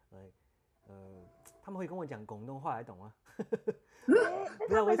就他们会跟我讲广东话，还懂吗？不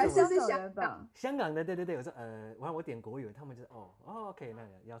知道为什么。还是香港人吧？香港的，对，我说我点国语，他们就OK，那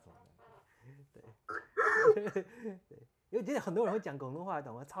要什么？对，因为真的很多人会讲广东话，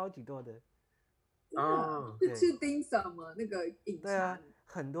懂吗？超级多的。哦，是吃丁什么那个饮茶？对啊，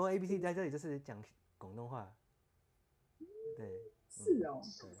很多 ABC 在这里就是讲广东话。对，是哦。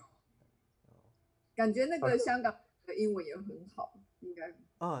对。感觉那个香港的英文也很好，应该。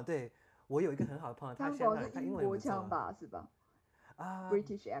对，我有一个很好的朋友，他香香港人，他港是英英文国不错腔吧，是吧啊，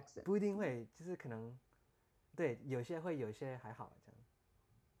 ？British accent。不一定会，就是可能对，有些会，有些还好这样。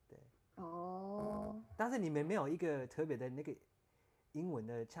对，哦，但是你们没有一个特别的那个英文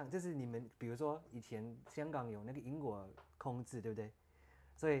的腔，就是你们比如说以前香港有那个英国空字，对不对？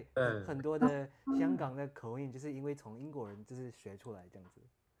所以很多的香港的口音就是因为从英国人就是学出来这样子。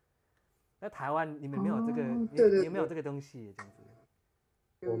那台湾你们没有这个，你没有这个东西这样子。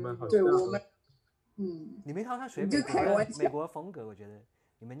我们好像对我们，你们好像学就台湾美国风格，我觉得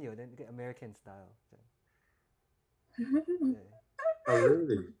你们有的那个 American style 这样。对。Oh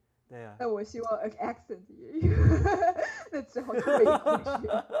really？ 对啊。那我希望 accent 也有，那只好去美国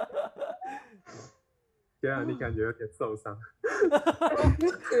学。天啊，你感觉有点受伤。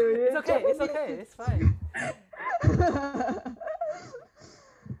It's okay, it's okay, it's fine.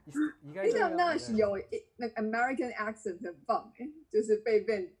 You guys 那是有那个 American accent 很棒就是被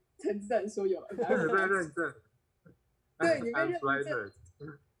称赞说有 American 被认证。对，你被认证。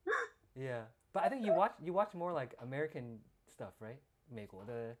Yeah, but I think you watch more like American stuff, right? 美国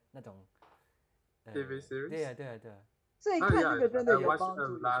的那种 TV series. 对啊，对啊，对啊。所以看那个真的有帮助。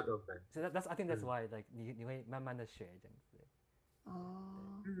So that's I think that's why like 你会慢慢的学这样子。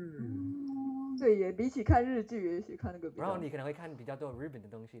哦。对也比起看日剧，也许看那个比较。然后你可能会看比较多日本的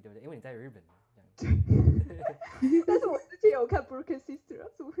东西，对不对？因为你在日本。但是我之前有看 Broken Sister 啊，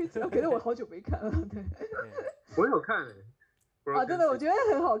怎么会知道？可是我好久没看了。对。我有看啊，真的，我觉得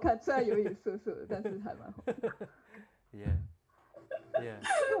很好看，虽然有一点涩涩的，但是还蛮好看。Yeah. 因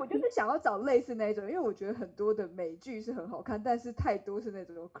为我就是想要找类似那一种，因为我觉得很多的美剧是很好看，但是太多是那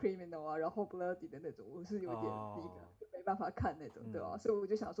种 criminal 啊，然后 bloody 的那种，我是有点没办法看那种，对吧？所以我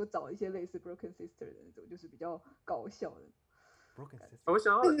就想说找一些类似 Broken Sister 的那种，就是比较搞笑的。Broken Sister。我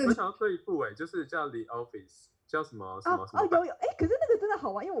想要推一部就是叫 The Office， 叫什么什么什么。有可是那个真的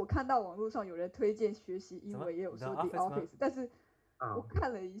好玩，因为我看到网络上有人推荐学习英文，也有说 The Office， 但是我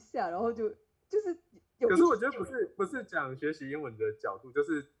看了一下，然后就是。可是我觉得不是讲学习英文的角度，就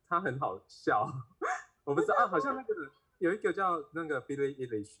是它很好笑。我不知道好像那个有一个叫那个 Billie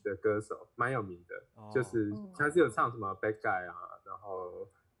Eilish 的歌手，蛮有名的，就是他是有唱什么 Bad Guy 啊，然后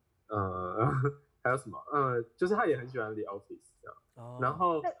还有什么就是他也很喜欢 The Office 这样。然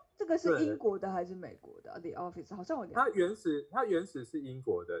后这个是英国的还是美国的 The Office？ 好像我它原始是英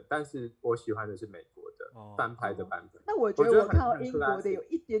国的，但是我喜欢的是美国的翻拍的版本。那我觉得我看到英国的有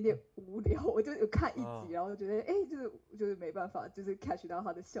一点点无聊，我就有看一集，然后觉得就是没办法，就是 catch 到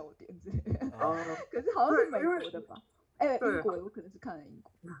他的笑点之类的。可是好像是美国的吧？英国的我可能是看了英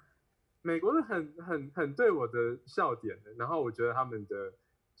国。美国的很对我的笑点的，然后我觉得他们的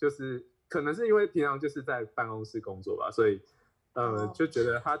就是可能是因为平常就是在办公室工作吧，所以就觉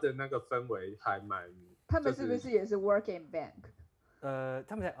得他的那个氛围还蛮。他们是不是也是 work in bank？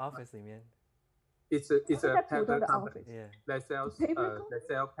他们在 office 里面。It's a paper company. Yeah. They sell paper.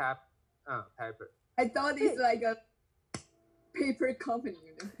 I thought it's like a paper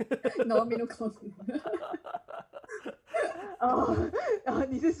company, nominal company. 然后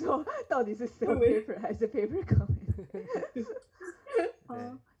你是说到底是 sell paper 还是 paper company？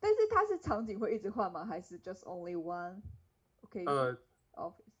 但是它是场景会一直换吗？还是 just only one? Okay.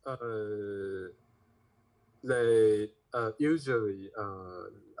 Office. They usually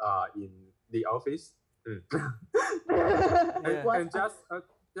are in the office.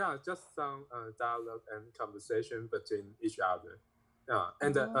 and just some dialogue and conversation between each other.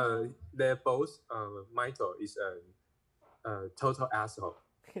 And they're both Michael is a total asshole.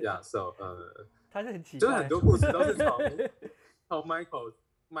 Yeah, so 他是很奇怪，就是很多故事都是从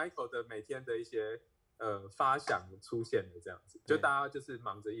Michael 的每天的一些发想出现的这样子，就大家就是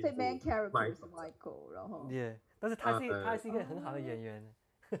忙着应付 main character 是 Michael， 然后但是他是一个很好的演员，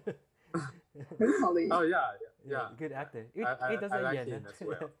很好的演员。Oh yeah, good actor， 因为都是演的。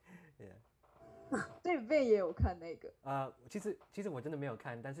所以 Vin 也有看那个其实我真的没有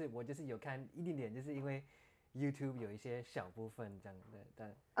看，但是我就是有看一点点，就是因为 YouTube 有一些小部分这样的，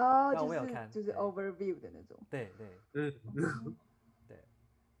但我没有看，就是 overview 的那种。对，对，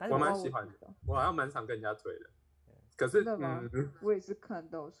但是我蛮喜欢的，我好像蛮常跟人家推的。可是我也是看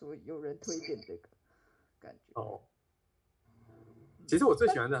到说有人推荐这个感觉。其实我最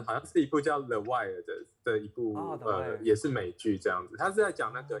喜欢的好像是一部叫《The Wire》的一部也是美剧这样子，它是在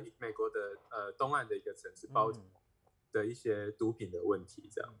讲那个美国的东岸的一个城市包头的一些毒品的问题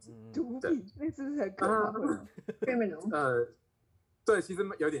这样子。毒品那是不是很可怕？对，其实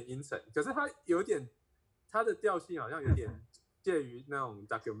有点阴沉，可是它有点它的调性好像有点介于那种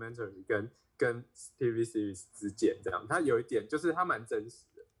documentary 跟 TV series 之间这样，它有一点就是它蛮真实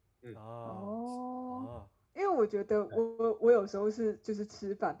的。因为我觉得我有时候是就是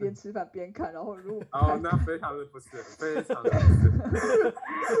吃饭边看，然后如果哦，那非常的不是，非常的不是。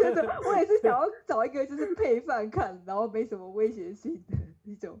真的，我也是想要找一个就是配饭看，然后没什么威胁性的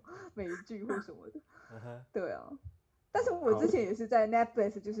一种美剧或什么的。对啊，但是我之前也是在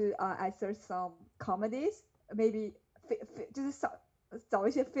Netflix， 就是I search some comedies maybe 就是找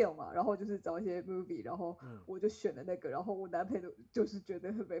一些 film 嘛，然后就是找一些 movie， 然后我就选了那个，然后我男朋友就是觉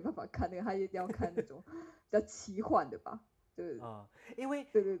得没办法看那个，他一定要看那种比较奇幻的吧，对因为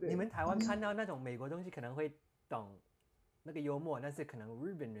对你们台湾看到那种美国东西可能会懂那个幽默，但是可能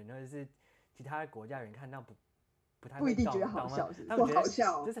日本人或者是其他国家人看到不太会不一定觉得懂好笑，是他们觉好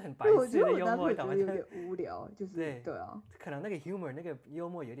笑得就是很白对，我痴的幽觉得我男朋默，懂吗？友觉得有点无聊，就是对啊，可能那个 humor 那个幽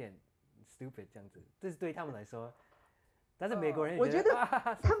默有点 stupid 这样子，这是对他们来说。但是美国人也我觉得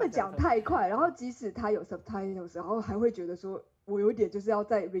他们讲太快，然后即使他有时候还会觉得说，我有点就是要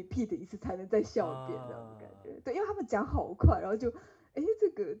再 repeat 一次才能再笑一遍这样的感觉。对，因为他们讲好快，然后就这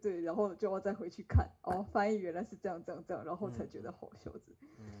个对，然后就要再回去看翻译原来是这样，然后才觉得好笑子。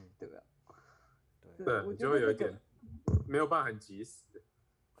对吧？对，我就会有一点没有办法很及时。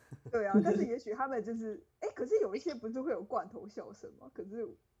对啊，但是也许他们就是可是有一些不是会有罐头笑声吗？可是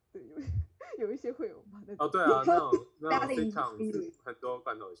对有一些会有嘛？哦，对啊，那种 sitcom 是很多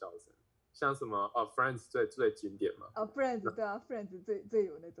罐头笑声，像什么Friends 最经典嘛。Friends 对啊 ，Friends 最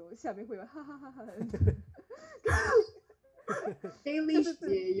有那种下面会有哈哈哈哈。Daily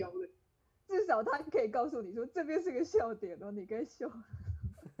也有的，至少他可以告诉你说这边是个笑点哦，你该笑。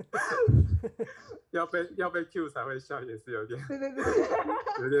要被 Q 才会笑，也是有点对，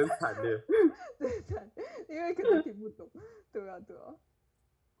有点惨烈。对，因为可能听不懂。对啊。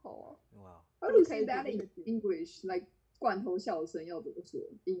好啊。哇。How do you say that in English? Like 罐头笑声要怎么说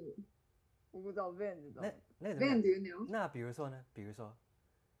英文？我不知道 Van 知道。Van do you know？ 那比如说呢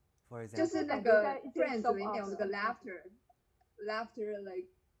？For example， 就是那个 Friends 里面有那个 laughter like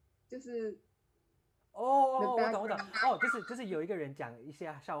就是。我懂。就是有一个人讲一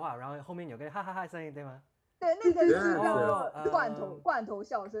些笑话，然后后面有个哈哈哈声音，对吗？对，那个是叫做罐头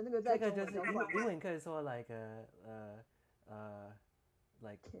笑声，那个在这个就是英文可以说 like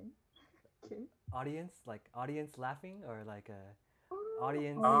like audience laughing or like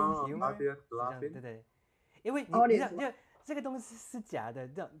audience humor， 对不对？因为你知道这个东西是假的，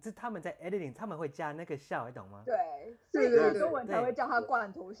这他们在 editing 他们会加那个笑，你懂吗？对，所以中文才会叫它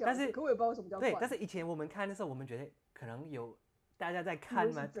罐头笑。但是可我也不知道为什么叫罐头。对，但是以前我们看的时候，我们觉得可能有大家在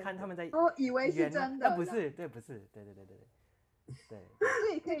看嘛，看他们在以为是真的，那不是，对，对。所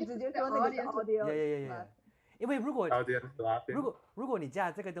以可以直接说那个 audio。因为如果你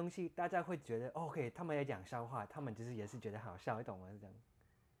加这个东西，大家会觉得 OK， 他们也讲笑话，他们就是也是觉得好笑，你懂吗？是这样。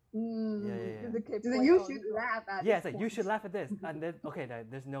就是 you should laugh at. Yes, you should laugh at this, and then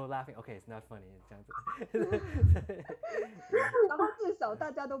there's no laughing. Okay, it's not funny. 这样子。然后至少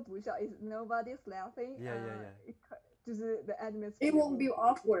大家都不笑 ，is nobody's laughing. Yeah. 就是 the atmosphere. It won't be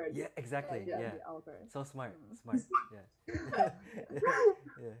awkward. Yeah, exactly. Yeah. So smart.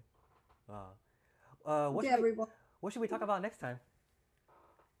 Yeah. Wow. What should we talk about next time?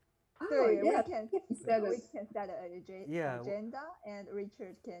 We can set an agenda, and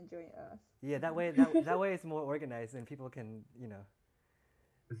Richard can join us. Yeah, that way it's more organized, and people can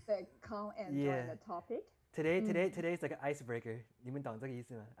come and join the topic. Today's like an icebreaker. 你们懂这个意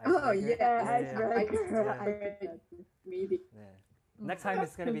思吗？ Icebreaker. Maybe. Next time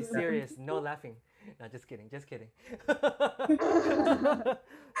it's gonna be serious. No laughing. No, just kidding.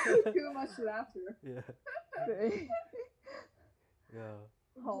 Too much laughter. Yeah. 对。Yeah.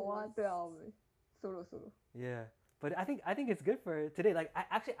 好啊，对啊，我们 solo. Yeah, but I think it's good for today. Like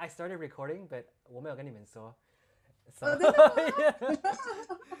I started recording, but 我没有跟你们说。So,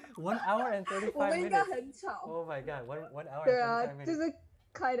 1 hour and 35 minutes. 我们应该很吵。 Oh my god, 1 hour and 35 minutes. 对啊，就是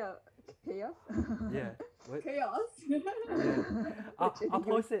kind of chaos. Yeah. Chaos. Yeah. I'll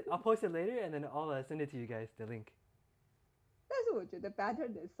post it later, and then I'll send it to you guys the link. 但是我觉得 better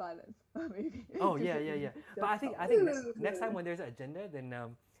than silence, maybe. Oh yeah. But I think next time when there's an agenda, then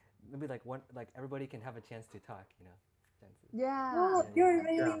maybe like everybody can have a chance to talk, you know. Yeah. Oh, you're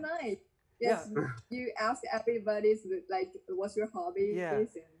really nice. Yes, you ask everybody's like, what's your hobby? Yeah.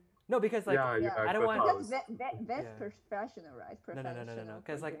 No, because like I don't want. That's professional, right? No.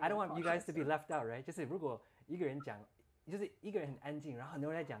 Because like I don't want you guys to be left out, right? 就是如果一个人讲，就是一个人很安静，然后很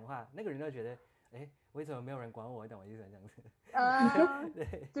多人在讲话，那个人都觉得，为什么没有人管我？懂我意思这样子。对。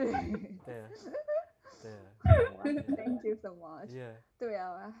Thank you so much. Yeah. 对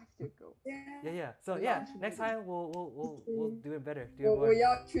啊 I have to go. Yeah. So next time we'll do it better. 我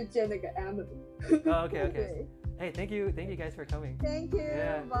要去见那个 Emily. Okay. Hey, thank you guys for coming. Thank you.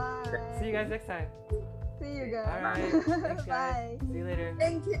 Yeah. Bye. See you guys next time. See you guys. All right. Thanks, guys. Bye. See you later.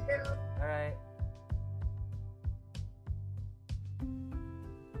 Thank you. All right.